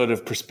broad sort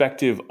of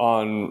perspective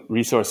on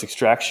resource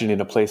extraction in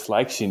a place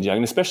like Xinjiang,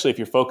 and especially if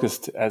you're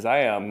focused, as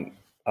I am,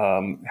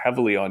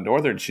 heavily on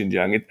northern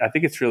Xinjiang. I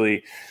think it's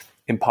really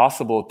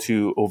impossible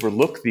to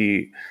overlook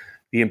the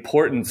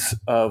importance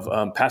of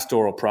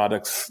pastoral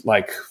products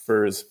like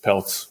furs,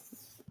 pelts,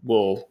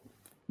 wool,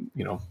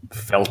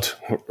 felt,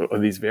 or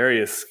these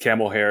various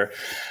camel hair.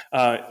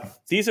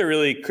 These are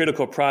really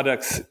critical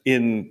products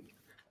in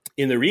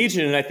the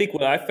region. And I think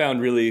what I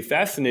found really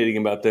fascinating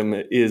about them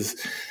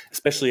is,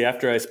 especially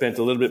after I spent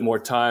a little bit more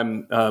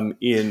time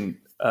in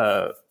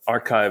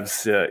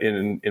archives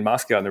in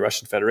Moscow in the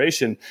Russian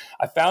Federation,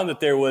 I found that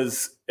there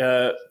was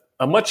a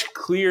much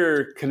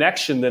clearer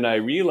connection than I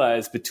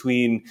realized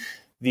between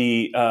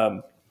the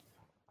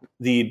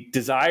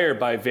desire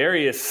by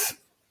various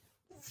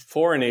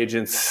foreign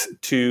agents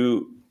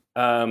to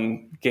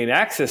gain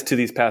access to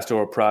these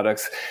pastoral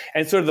products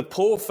and sort of the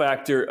pull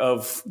factor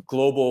of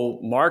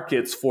global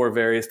markets for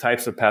various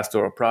types of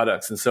pastoral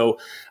products. And so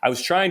I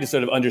was trying to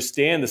sort of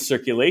understand the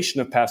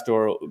circulation of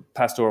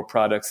pastoral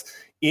products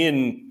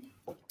in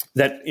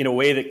a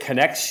way that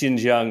connects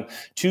Xinjiang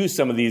to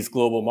some of these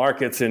global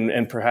markets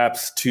and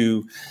perhaps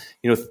to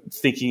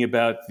thinking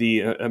about the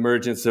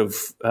emergence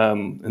of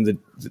and the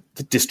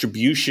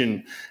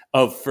distribution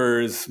of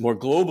furs more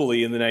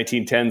globally in the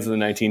 1910s and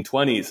the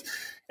 1920s.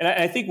 And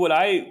I think what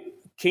I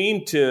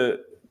came to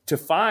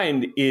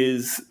find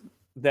is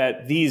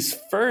that these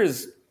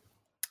furs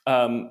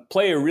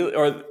play a really,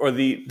 or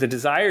the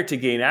desire to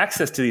gain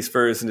access to these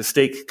furs and to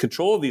take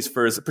control of these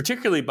furs,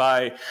 particularly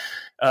by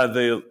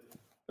the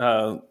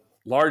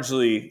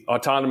largely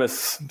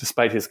autonomous,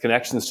 despite his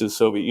connections to the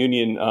Soviet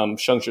Union,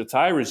 Sheng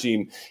Shicai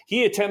regime,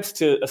 he attempts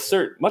to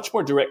assert much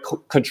more direct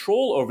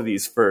control over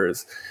these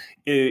furs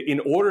in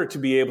order to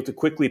be able to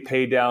quickly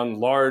pay down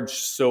large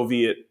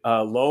Soviet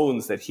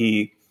loans that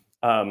he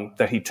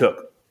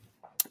took.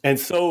 And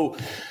so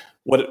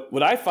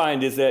what I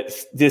find is that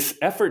this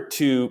effort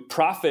to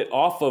profit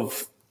off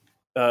of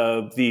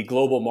the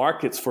global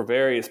markets for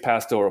various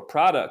pastoral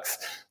products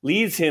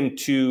leads him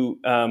to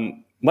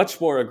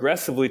much more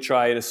aggressively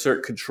try and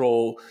assert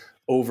control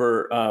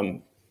over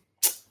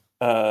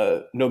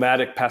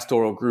nomadic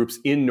pastoral groups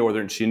in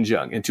northern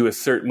Xinjiang and to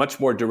assert much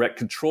more direct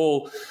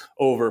control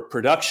over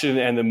production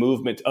and the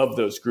movement of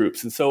those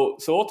groups. And so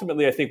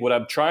ultimately, I think what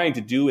I'm trying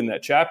to do in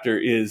that chapter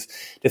is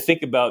to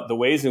think about the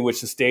ways in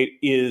which the state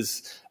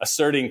is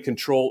asserting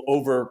control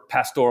over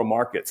pastoral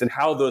markets and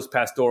how those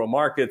pastoral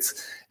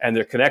markets and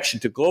their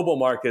connection to global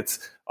markets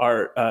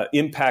are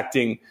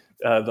impacting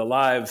the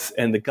lives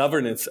and the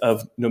governance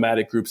of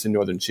nomadic groups in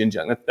northern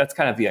Xinjiang. That's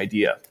kind of the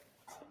idea.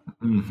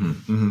 Mm-hmm,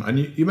 mm-hmm. And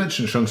you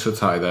mentioned Sheng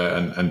Shicai there,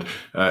 and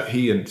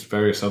he and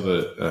various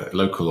other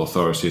local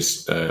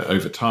authorities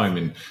over time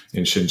in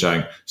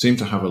Xinjiang seem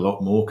to have a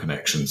lot more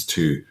connections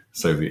to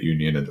Soviet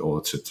Union or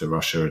to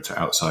Russia or to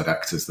outside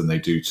actors than they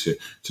do to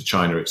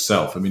China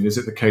itself. I mean, is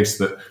it the case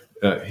that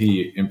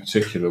he in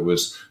particular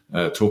was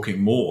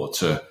talking more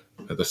to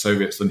the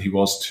Soviets than he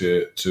was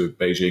to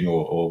Beijing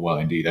or well,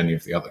 indeed, any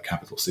of the other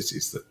capital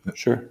cities that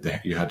Sure.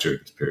 you had during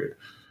this period?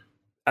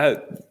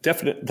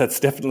 That's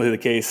definitely the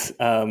case,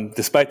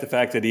 despite the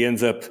fact that he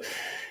ends up,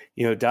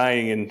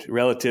 dying in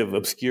relative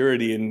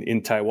obscurity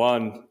in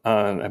Taiwan,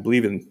 I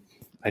believe in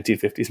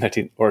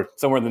 1950s, or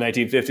somewhere in the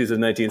 1950s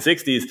and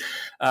 1960s.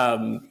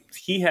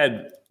 He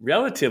had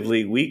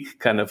relatively weak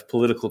kind of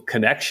political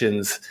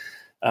connections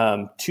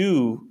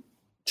to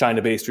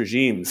China-based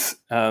regimes,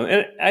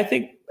 and I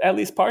think at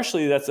least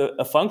partially that's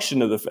a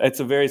function of it's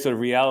a very sort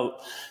of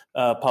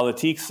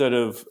realpolitik sort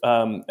of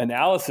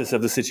analysis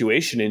of the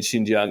situation in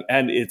Xinjiang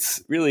and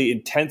its really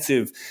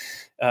intensive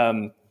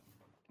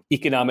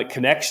economic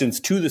connections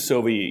to the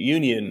Soviet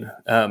Union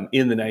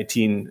in the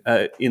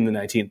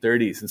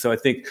 1930s. And so I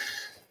think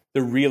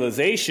the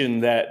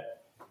realization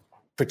that,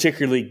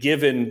 particularly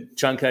given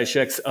Chiang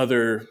Kai-shek's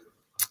other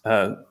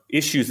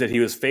issues that he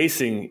was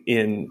facing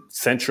in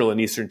central and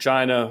eastern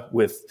China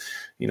with,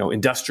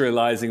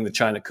 industrializing the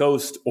China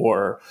coast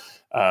or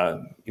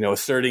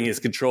asserting his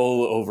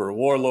control over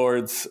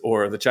warlords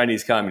or the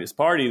Chinese Communist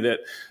Party,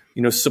 that,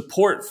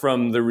 support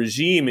from the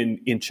regime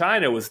in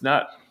China was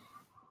not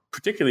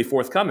particularly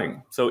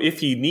forthcoming. So if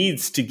he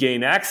needs to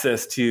gain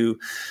access to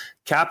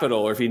capital,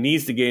 or if he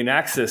needs to gain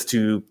access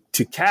to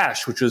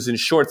cash, which was in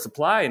short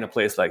supply in a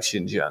place like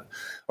Xinjiang,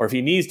 or if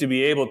he needs to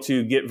be able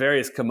to get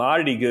various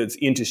commodity goods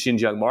into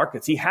Xinjiang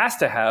markets, he has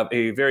to have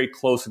a very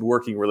close and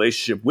working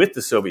relationship with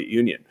the Soviet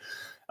Union.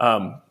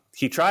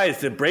 He tries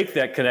to break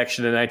that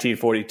connection in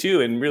 1942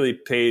 and really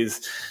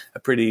pays a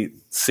pretty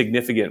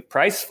significant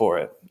price for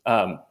it,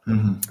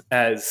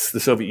 as the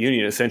Soviet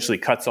Union essentially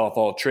cuts off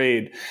all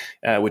trade,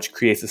 which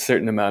creates a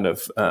certain amount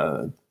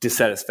of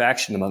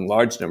dissatisfaction among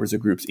large numbers of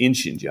groups in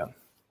Xinjiang.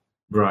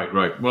 Right.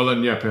 Well,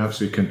 then, perhaps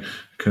we can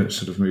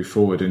sort of move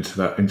forward into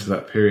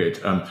that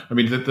period. I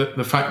mean,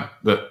 the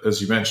fact that,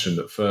 as you mentioned,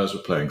 that furs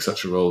were playing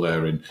such a role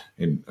there in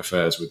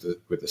affairs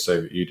with the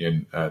Soviet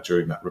Union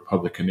during that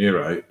Republican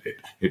era,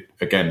 it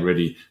again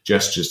really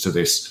gestures to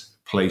this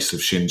place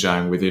of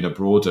Xinjiang within a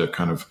broader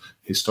kind of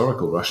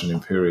historical Russian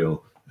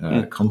imperial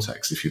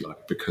context, if you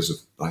like, because of,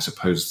 I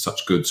suppose,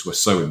 such goods were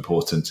so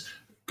important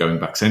going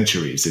back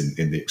centuries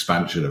in the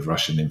expansion of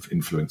Russian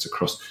influence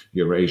across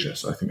Eurasia.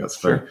 So I think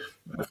that's a very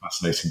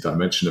fascinating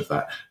dimension of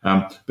that.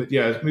 But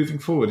moving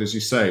forward, as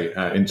you say,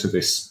 into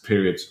this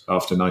period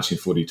after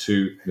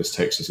 1942, this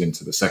takes us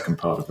into the second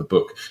part of the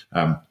book,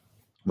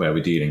 where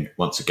we're dealing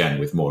once again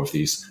with more of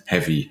these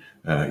heavy,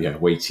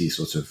 weighty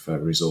sort of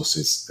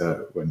resources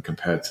when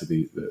compared to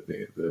the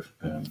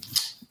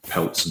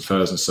pelts and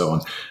furs and so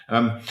on.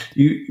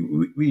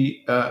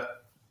 We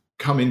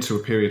come into a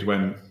period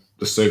when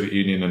the Soviet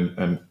Union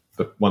and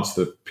once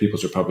the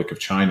People's Republic of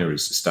China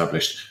is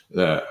established,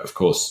 of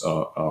course,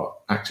 are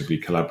actively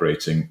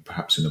collaborating,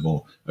 perhaps in a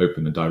more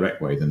open and direct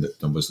way than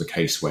was the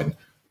case when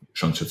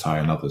Chiang Kai-shek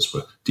and others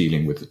were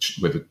dealing with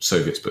the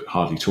Soviets, but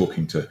hardly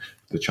talking to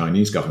the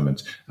Chinese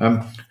government.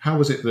 How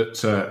was it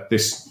that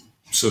this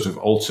sort of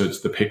altered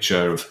the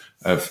picture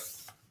of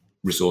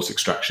resource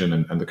extraction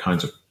and the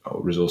kinds of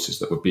resources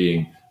that were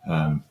being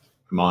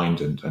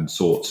mined and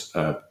sought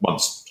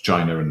once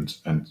China and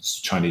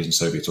Chinese and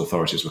Soviet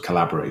authorities were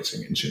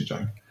collaborating in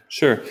Xinjiang?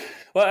 Sure.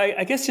 Well,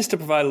 I guess just to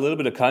provide a little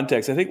bit of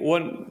context, I think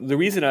the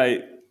reason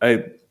I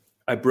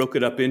broke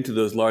it up into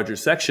those larger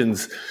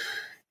sections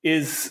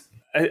is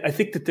I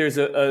think that there's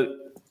an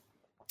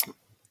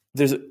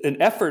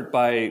effort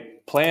by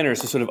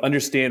planners to sort of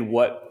understand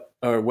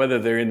whether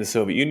they're in the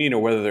Soviet Union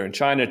or whether they're in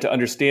China, to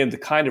understand the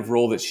kind of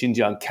role that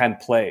Xinjiang can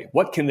play.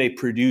 What can they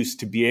produce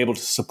to be able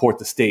to support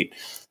the state?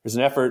 There's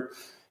an effort,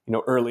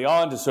 early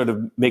on to sort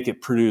of make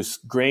it produce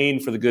grain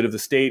for the good of the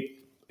state,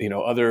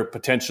 other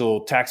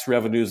potential tax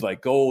revenues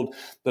like gold.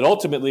 But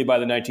ultimately, by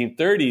the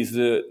 1930s,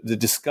 the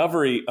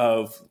discovery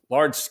of a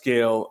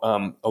large-scale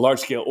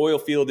oil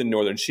field in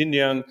northern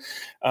Xinjiang,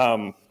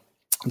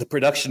 the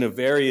production of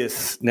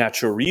various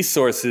natural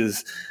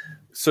resources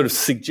sort of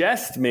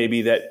suggest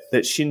maybe that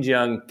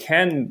Xinjiang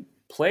can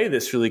play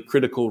this really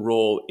critical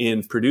role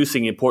in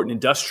producing important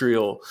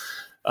industrial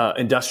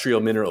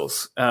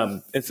minerals.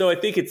 And so I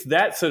think it's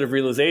that sort of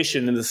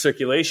realization and the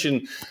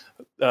circulation,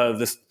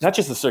 not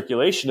just the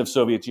circulation of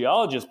Soviet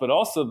geologists, but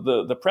also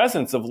the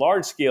presence of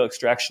large-scale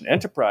extraction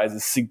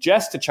enterprises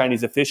suggests to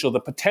Chinese officials the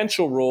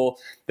potential role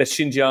that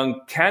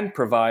Xinjiang can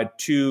provide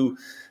to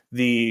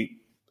the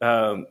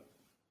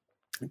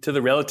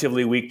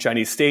relatively weak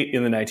Chinese state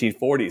in the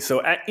 1940s.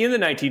 So in the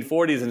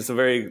 1940s, and it's a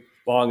very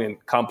long and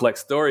complex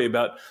story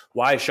about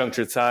why Chiang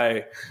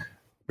Kai-shek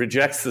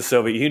rejects the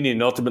Soviet Union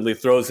and ultimately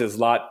throws his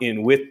lot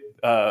in with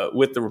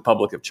the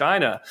Republic of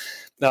China.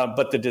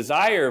 But the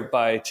desire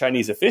by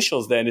Chinese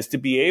officials then is to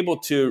be able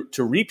to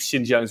reap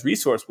Xinjiang's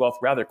resource wealth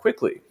rather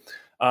quickly.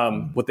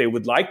 What they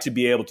would like to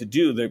be able to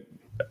do,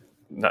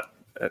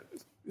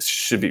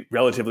 should be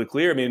relatively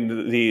clear. I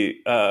mean,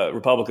 the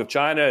Republic of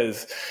China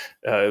is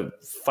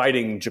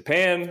fighting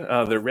Japan.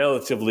 They're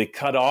relatively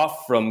cut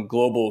off from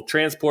global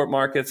transport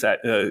markets by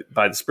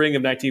the spring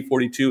of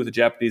 1942 with the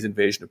Japanese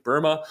invasion of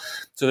Burma.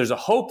 So there's a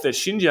hope that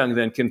Xinjiang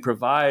then can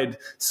provide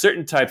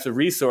certain types of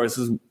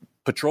resources,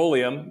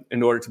 petroleum,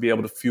 in order to be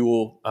able to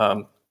fuel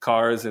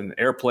cars and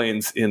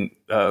airplanes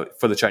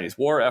for the Chinese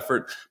war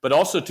effort, but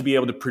also to be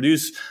able to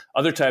produce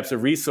other types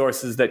of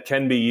resources that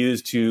can be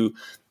used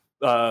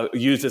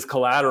as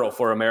collateral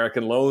for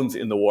American loans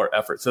in the war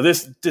effort. So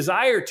this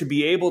desire to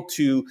be able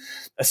to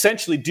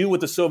essentially do what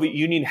the Soviet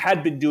Union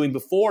had been doing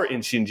before in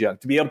Xinjiang,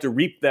 to be able to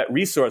reap that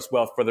resource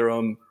wealth for their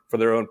own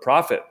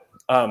profit.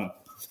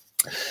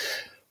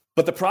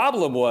 But the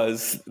problem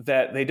was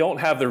that they don't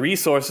have the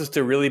resources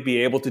to really be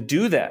able to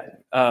do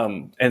that.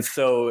 And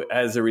so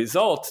as a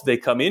result, they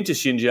come into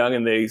Xinjiang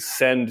and they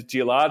send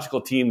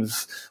geological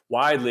teams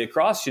widely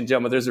across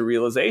Xinjiang, but there's a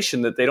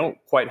realization that they don't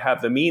quite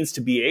have the means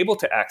to be able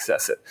to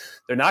access it.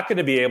 They're not going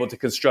to be able to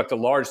construct a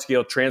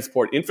large-scale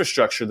transport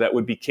infrastructure that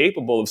would be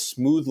capable of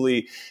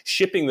smoothly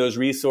shipping those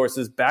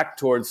resources back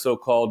towards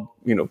so-called,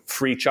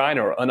 free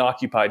China or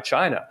unoccupied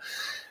China.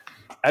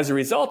 as a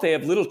result, they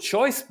have little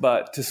choice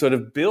but to sort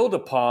of build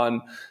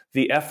upon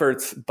the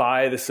efforts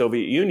by the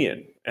Soviet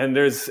Union. And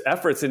there's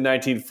efforts in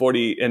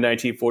 1940 and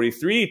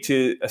 1943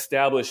 to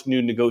establish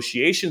new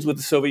negotiations with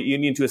the Soviet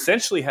Union to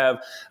essentially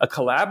have a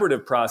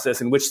collaborative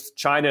process in which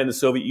China and the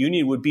Soviet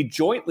Union would be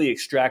jointly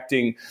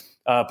extracting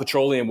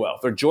petroleum wealth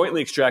or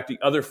jointly extracting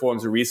other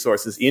forms of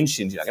resources in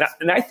Xinjiang.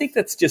 And I think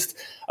that's just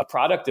a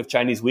product of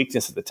Chinese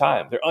weakness at the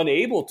time. They're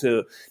unable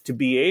to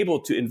be able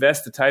to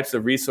invest the types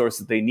of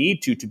resources they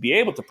need to be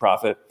able to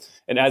profit.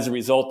 And as a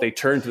result, they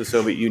turn to the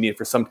Soviet Union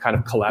for some kind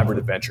of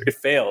collaborative venture. It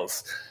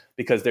fails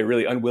because they're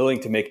really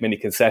unwilling to make many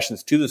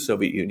concessions to the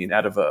Soviet Union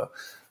out of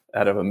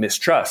a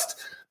mistrust.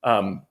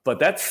 But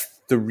that's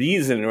the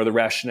reason or the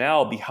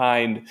rationale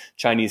behind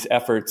Chinese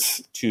efforts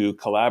to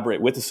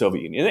collaborate with the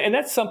Soviet Union. And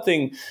that's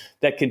something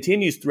that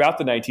continues throughout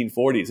the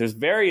 1940s. There's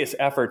various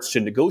efforts to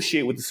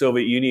negotiate with the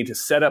Soviet Union to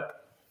set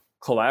up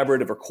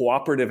collaborative or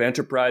cooperative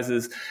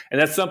enterprises.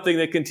 And that's something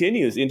that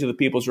continues into the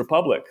People's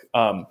Republic.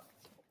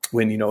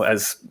 When,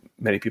 as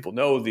many people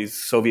know, these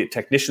Soviet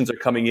technicians are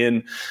coming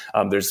in.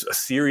 There's a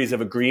series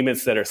of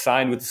agreements that are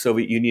signed with the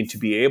Soviet Union to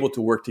be able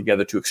to work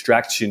together to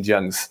extract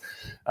Xinjiang's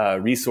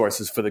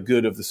resources for the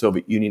good of the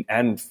Soviet Union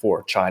and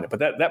for China. But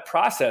that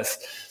process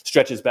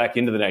stretches back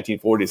into the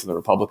 1940s in the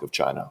Republic of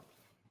China.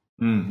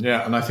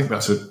 Yeah, and I think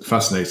that's a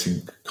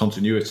fascinating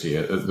continuity,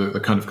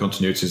 the kind of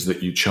continuities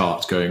that you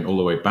chart going all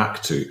the way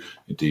back to,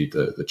 indeed,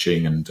 the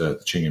Qing and the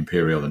Qing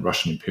Imperial and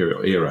Russian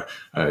Imperial era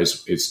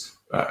is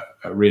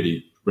a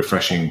really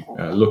refreshing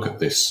look at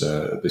this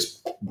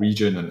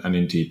region and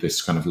indeed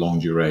this kind of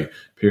longue durée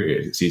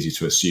period. It's easy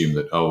to assume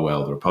that,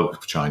 the Republic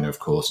of China, of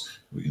course,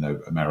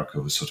 America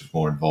was sort of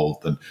more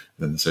involved than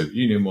the Soviet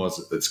Union was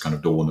at this kind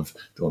of dawn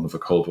of a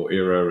Cold War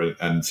era,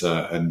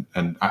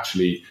 and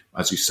actually,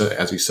 as you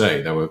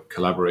say, there were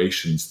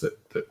collaborations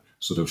that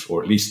sort of,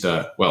 or at least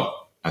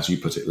as you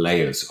put it,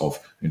 layers of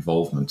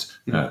involvement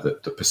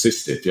that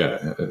persisted,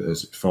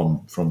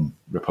 from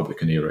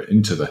Republican era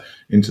into the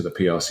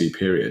PRC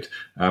period.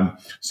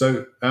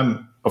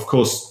 Of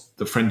course,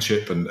 the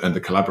friendship and the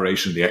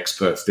collaboration of the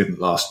experts didn't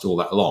last all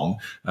that long.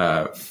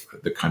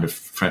 The kind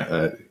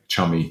of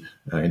chummy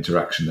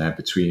interaction there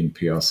between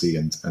PRC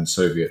and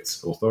Soviet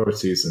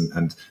authorities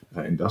and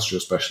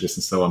industrial specialists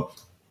and so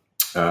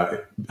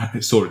on.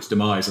 It saw its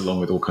demise along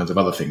with all kinds of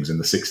other things in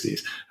the 60s.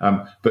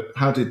 But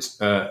how did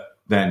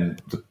then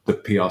the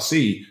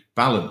PRC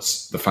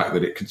balance the fact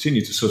that it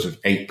continued to sort of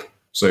ape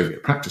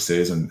Soviet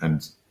practices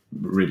and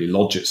really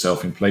lodge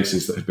itself in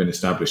places that had been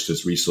established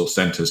as resource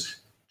centers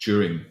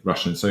during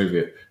Russian and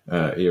Soviet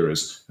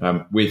eras,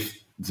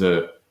 with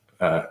the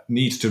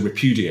need to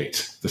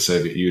repudiate the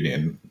Soviet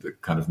Union, the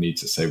kind of need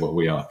to say, well,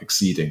 we are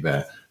exceeding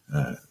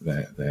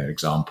their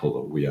example,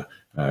 or we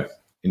are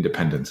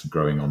independent and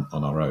growing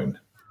on our own?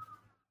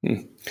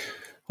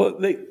 Well,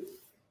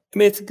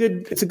 it's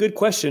a good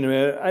question.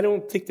 I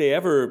don't think they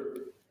ever.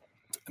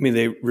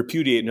 They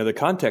repudiate in other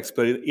contexts,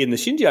 but in the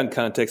Xinjiang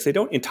context, they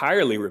don't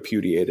entirely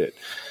repudiate it.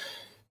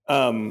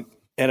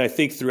 And I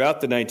think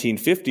throughout the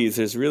 1950s,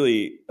 there's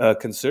really a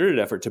concerted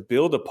effort to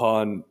build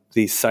upon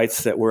these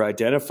sites that were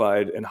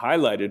identified and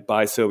highlighted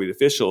by Soviet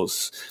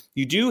officials.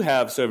 You do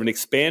have sort of an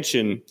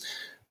expansion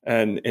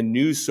and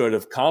new sort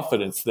of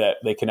confidence that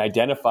they can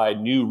identify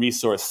new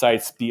resource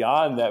sites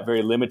beyond that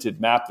very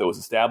limited map that was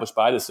established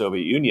by the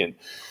Soviet Union.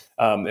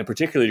 And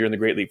particularly during the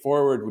Great Leap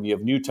Forward, when you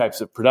have new types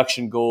of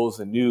production goals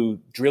and new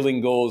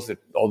drilling goals,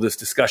 all this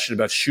discussion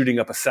about shooting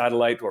up a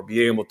satellite or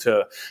being able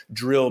to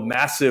drill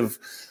massive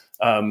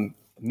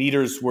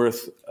meters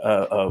worth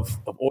of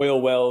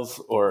oil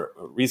wells or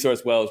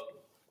resource wells,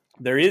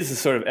 there is a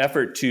sort of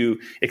effort to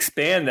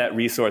expand that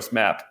resource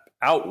map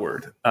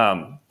outward.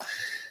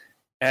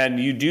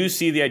 And you do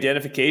see the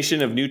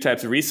identification of new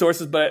types of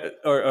resources,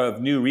 or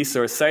of new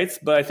resource sites.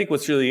 But I think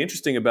what's really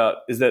interesting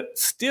is that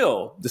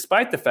still,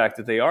 despite the fact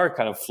that they are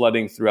kind of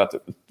flooding throughout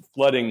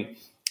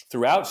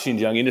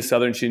Xinjiang, into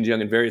southern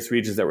Xinjiang and various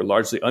regions that were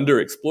largely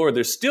underexplored,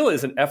 there still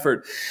is an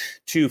effort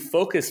to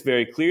focus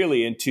very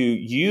clearly and to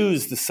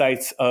use the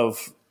sites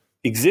of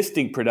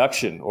existing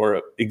production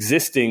or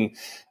existing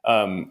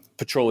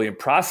petroleum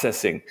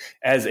processing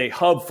as a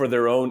hub for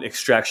their own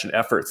extraction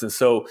efforts. And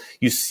so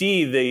you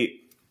see the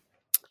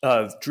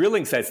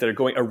drilling sites that are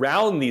going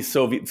around these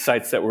Soviet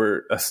sites that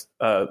were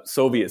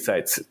Soviet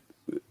sites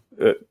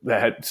that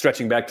had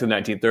stretching back to the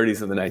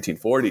 1930s and the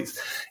 1940s.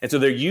 And so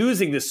they're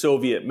using the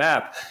Soviet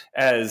map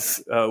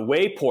as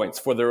waypoints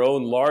for their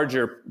own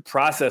larger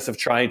process of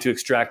trying to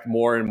extract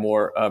more and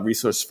more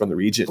resources from the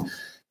region.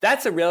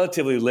 That's a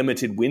relatively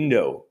limited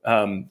window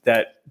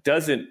that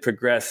doesn't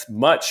progress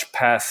much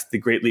past the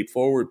Great Leap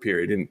Forward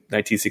period in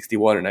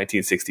 1961 or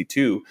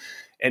 1962.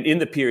 And in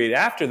the period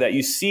after that,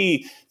 you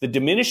see the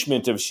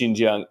diminishment of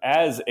Xinjiang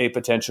as a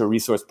potential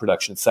resource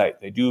production site.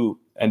 They do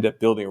end up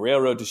building a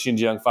railroad to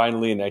Xinjiang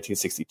finally in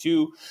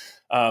 1962.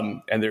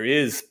 And there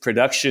is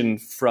production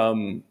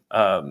from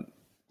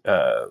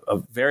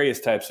of various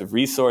types of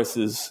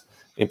resources,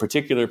 in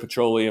particular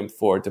petroleum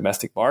for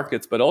domestic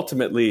markets. But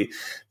ultimately,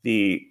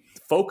 the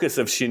focus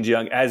of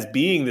Xinjiang as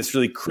being this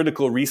really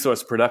critical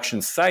resource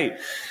production site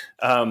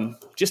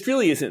just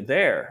really isn't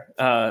there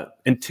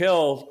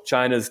until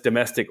China's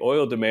domestic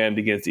oil demand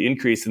begins to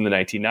increase in the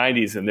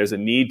 1990s, and there's a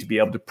need to be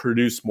able to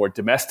produce more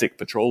domestic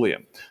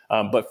petroleum.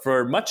 But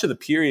for much of the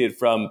period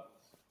from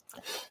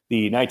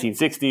the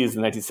 1960s,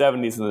 the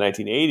 1970s, and the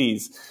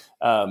 1980s,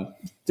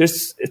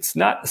 it's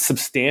not a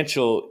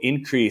substantial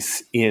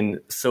increase in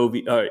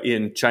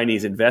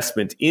Chinese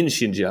investment in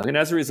Xinjiang, and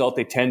as a result,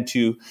 they tend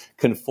to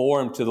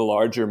conform to the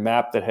larger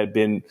map that had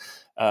been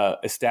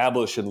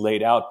established and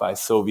laid out by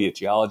Soviet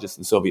geologists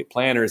and Soviet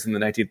planners in the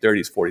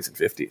 1930s, 40s, and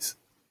 50s.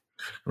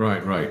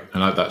 Right.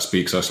 And that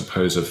speaks, I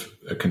suppose, of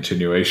a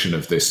continuation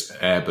of this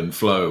ebb and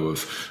flow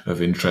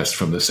of interest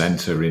from the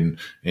center in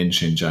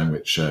Xinjiang,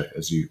 which,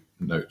 as you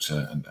note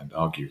and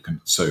argue,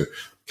 can so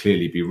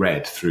clearly be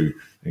read through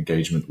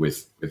engagement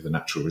with the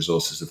natural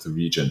resources of the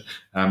region.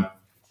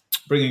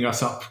 Bringing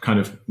us up kind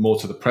of more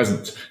to the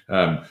present,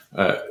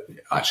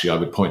 actually, I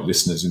would point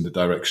listeners in the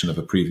direction of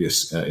a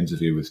previous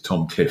interview with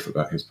Tom Cliff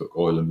about his book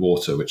Oil and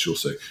Water, which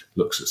also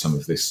looks at some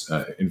of this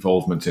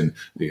involvement in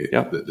the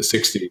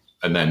 60s,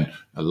 and then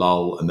a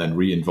lull, and then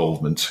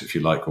re-involvement, if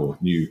you like, or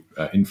new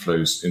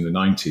inflows in the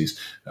 90s,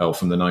 or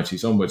from the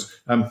 90s onwards.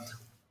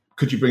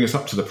 Could you bring us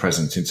up to the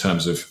present in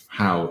terms of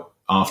how,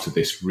 after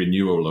this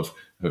renewal of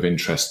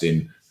interest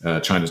in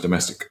China's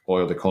domestic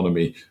oil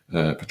economy,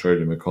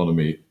 petroleum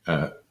economy,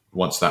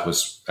 once that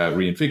was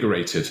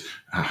reinvigorated,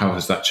 how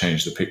has that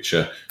changed the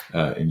picture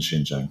in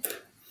Xinjiang?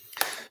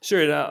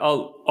 Sure, and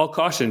I'll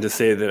caution to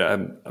say that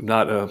I'm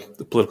not a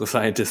political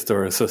scientist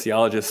or a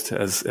sociologist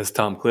as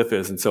Tom Cliff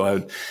is, and so I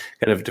would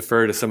kind of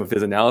defer to some of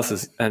his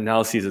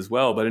analyses as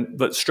well.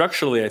 But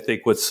structurally, I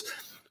think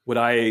what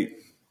I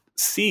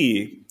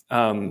see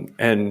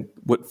and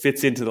what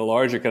fits into the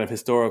larger kind of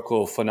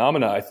historical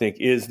phenomena, I think,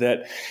 is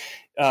that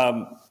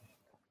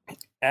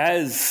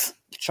as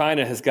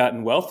China has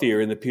gotten wealthier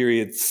in the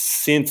period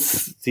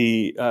since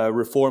the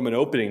reform and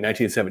opening,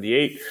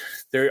 1978,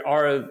 there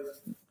are,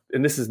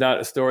 and this is not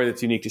a story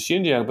that's unique to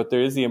Xinjiang, but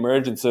there is the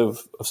emergence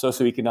of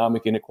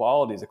socioeconomic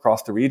inequalities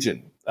across the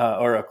region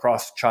or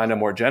across China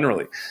more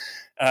generally.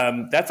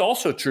 That's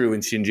also true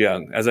in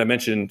Xinjiang, as I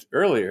mentioned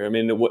earlier. I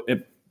mean,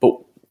 but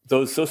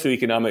those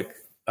socioeconomic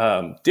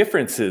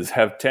differences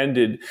have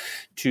tended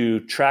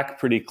to track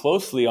pretty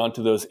closely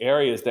onto those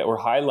areas that were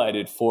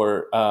highlighted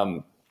for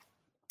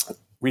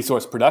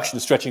resource production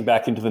stretching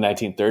back into the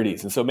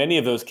 1930s. And so many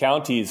of those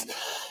counties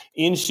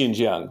in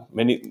Xinjiang,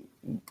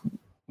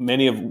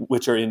 many of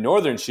which are in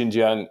northern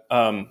Xinjiang,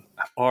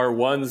 are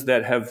ones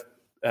that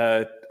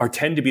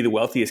tend to be the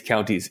wealthiest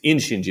counties in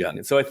Xinjiang.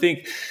 And so I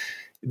think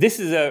this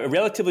is a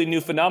relatively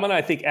new phenomenon.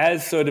 I think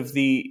as sort of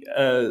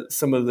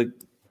some of the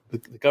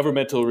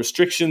governmental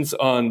restrictions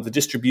on the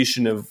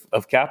distribution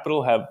of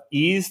capital have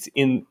eased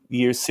in the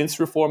years since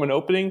reform and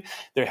opening,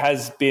 there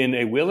has been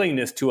a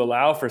willingness to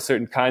allow for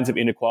certain kinds of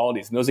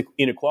inequalities. And those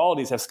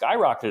inequalities have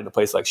skyrocketed in a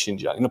place like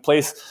Xinjiang. In a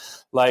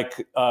place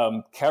like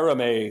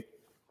Karamay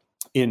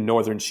in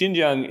northern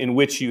Xinjiang, in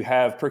which you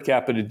have per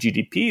capita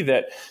GDP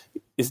that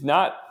is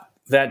not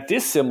that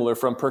dissimilar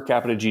from per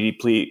capita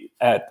GDP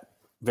at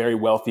very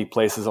wealthy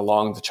places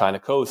along the China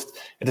coast.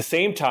 At the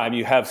same time,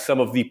 you have some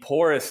of the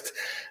poorest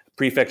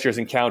prefectures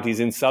and counties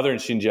in southern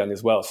Xinjiang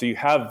as well. So you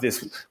have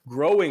this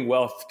growing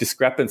wealth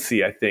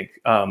discrepancy, I think,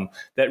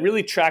 that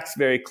really tracks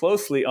very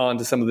closely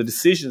onto some of the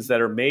decisions that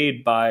are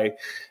made by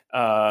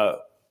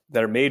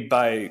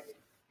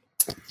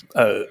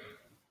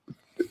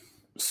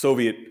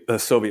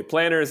Soviet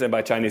planners and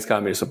by Chinese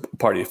Communist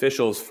Party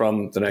officials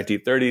from the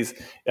 1930s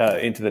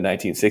into the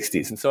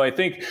 1960s. And so I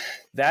think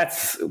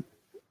that's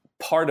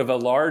part of a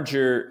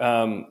larger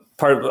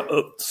part of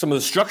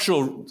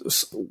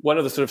one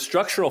of the sort of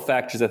structural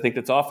factors I think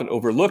that's often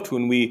overlooked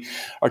when we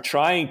are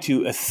trying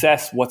to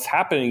assess what's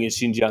happening in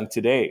Xinjiang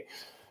today.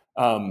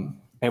 And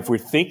if we're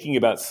thinking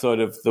about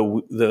sort of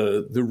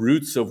the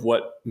roots of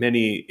what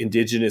many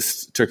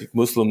indigenous Turkic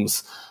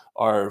Muslims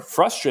are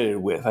frustrated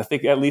with, I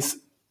think at least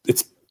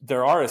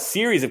there are a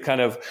series of kind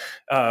of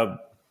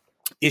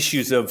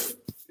issues of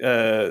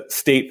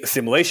state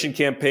assimilation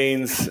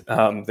campaigns.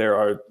 There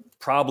are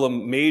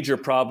major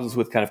problems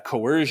with kind of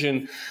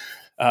coercion.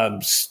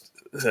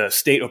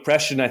 State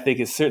oppression, I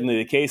think, is certainly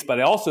the case. But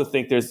I also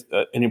think there's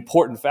an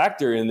important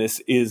factor in this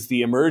is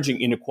the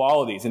emerging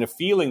inequalities and a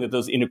feeling that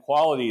those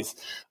inequalities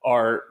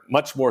are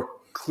much more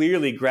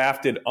clearly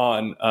grafted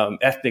on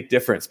ethnic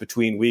difference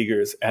between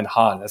Uyghurs and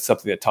Han. That's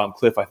something that Tom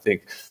Cliff, I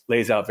think,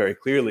 lays out very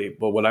clearly.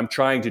 But what I'm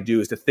trying to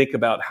do is to think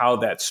about how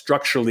that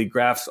structurally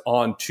grafts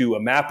onto a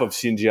map of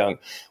Xinjiang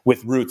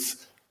with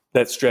roots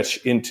that stretch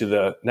into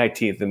the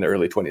 19th and the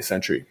early 20th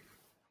century.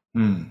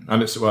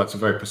 And it's a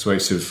very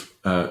persuasive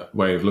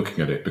way of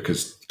looking at it,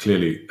 because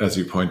clearly, as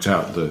you point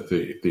out,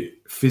 the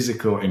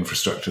physical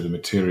infrastructure, the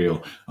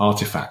material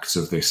artifacts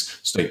of this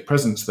state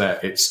presence there,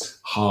 it's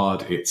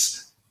hard,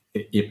 it's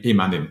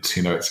immanent,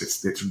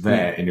 it's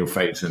there in your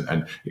face,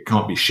 and it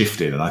can't be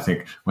shifted. And I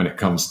think when it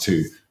comes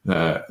to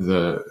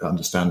the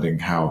understanding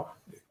how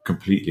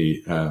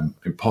completely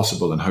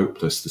impossible and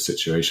hopeless the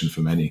situation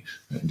for many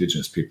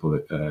indigenous people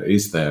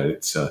is there.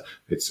 It's a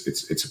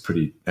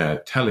pretty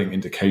telling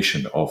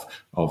indication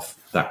of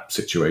that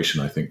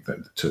situation. I think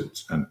that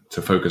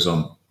to focus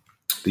on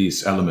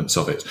these elements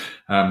of it.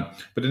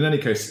 But in any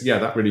case,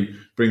 that really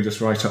brings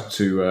us right up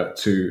to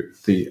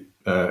the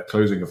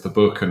closing of the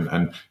book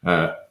and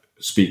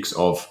speaks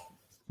of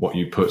what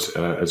you put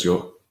as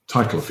your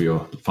title for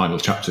your final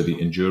chapter,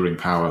 The Enduring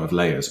Power of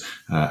Layers.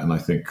 And I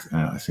think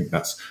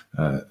that's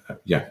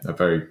a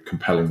very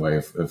compelling way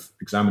of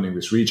examining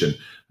this region.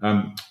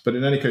 But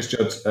in any case,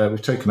 Judd,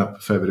 we've taken up a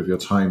fair bit of your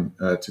time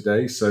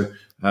today. So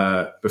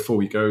before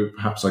we go,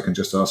 perhaps I can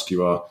just ask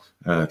you our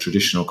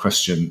traditional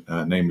question,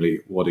 namely,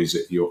 what is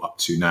it you're up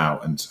to now,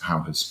 and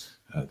how has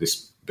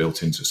this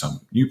built into some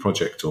new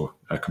project or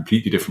a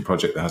completely different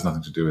project that has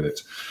nothing to do with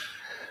it?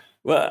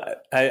 Well,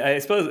 I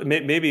suppose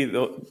maybe,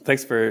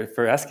 thanks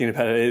for asking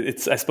about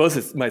it. I suppose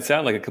it might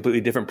sound like a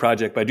completely different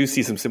project, but I do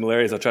see some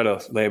similarities. I'll try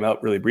to lay them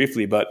out really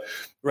briefly. But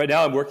right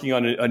now I'm working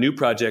on a new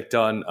project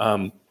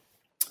on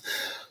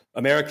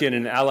American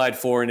and Allied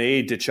foreign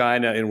aid to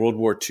China in World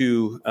War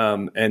II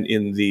and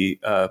in the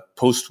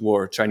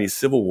post-war Chinese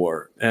Civil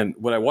War. And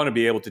what I want to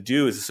be able to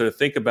do is to sort of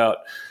think about,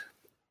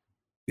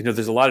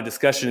 there's a lot of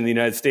discussion in the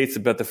United States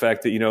about the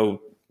fact that,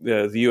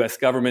 the U.S.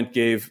 government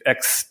gave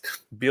X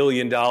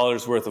billion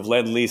dollars worth of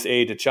Lend-Lease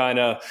aid to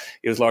China.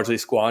 It was largely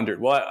squandered.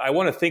 Well, I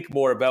want to think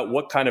more about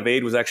what kind of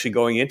aid was actually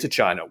going into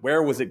China.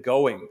 Where was it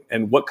going?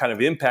 And what kind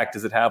of impact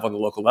does it have on the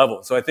local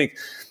level? So I think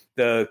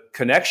the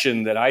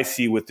connection that I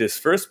see with this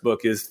first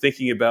book is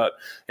thinking about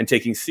and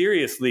taking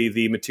seriously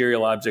the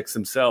material objects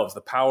themselves,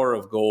 the power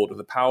of gold or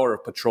the power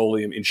of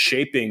petroleum in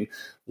shaping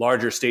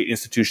larger state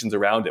institutions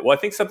around it. Well,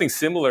 I think something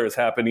similar is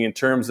happening in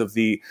terms of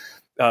the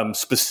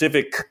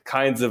specific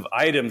kinds of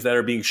items that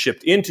are being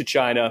shipped into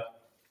China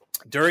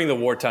during the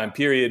wartime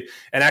period,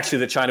 and actually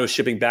that China was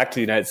shipping back to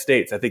the United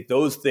States. I think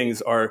those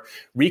things are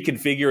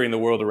reconfiguring the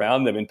world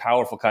around them in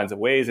powerful kinds of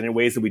ways and in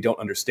ways that we don't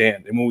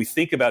understand. And when we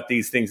think about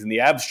these things in the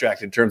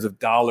abstract in terms of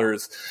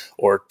dollars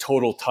or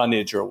total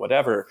tonnage or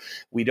whatever,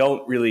 we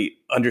don't really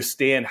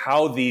understand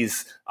how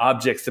these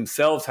objects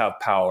themselves have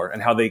power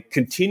and how they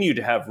continue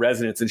to have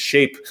resonance and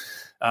shape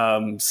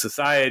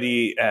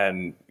society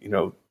and,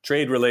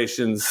 trade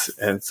relations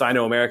and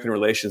Sino-American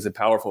relations in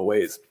powerful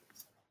ways.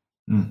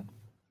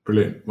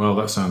 Brilliant. Well,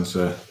 that sounds,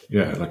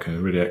 like a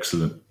really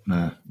excellent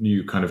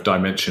new kind of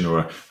dimension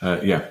or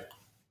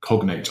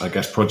cognate, I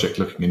guess, project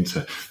looking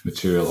into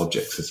material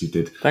objects as you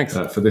did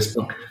for this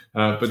book.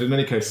 But in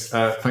any case,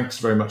 thanks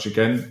very much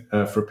again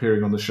for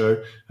appearing on the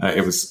show.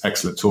 It was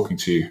excellent talking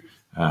to you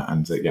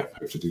and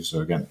hope to do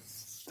so again.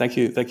 Thank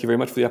you. Thank you very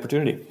much for the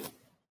opportunity.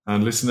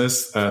 And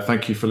listeners,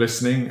 thank you for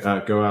listening.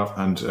 Go out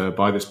and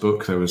buy this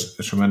book. There was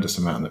a tremendous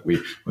amount that we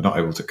were not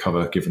able to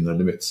cover given the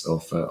limits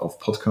of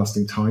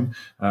podcasting time.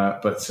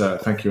 But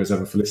thank you as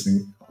ever for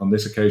listening on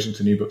this occasion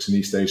to New Books in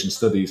East Asian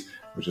Studies,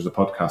 which is a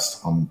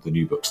podcast on the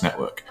New Books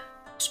Network.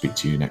 Speak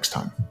to you next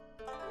time.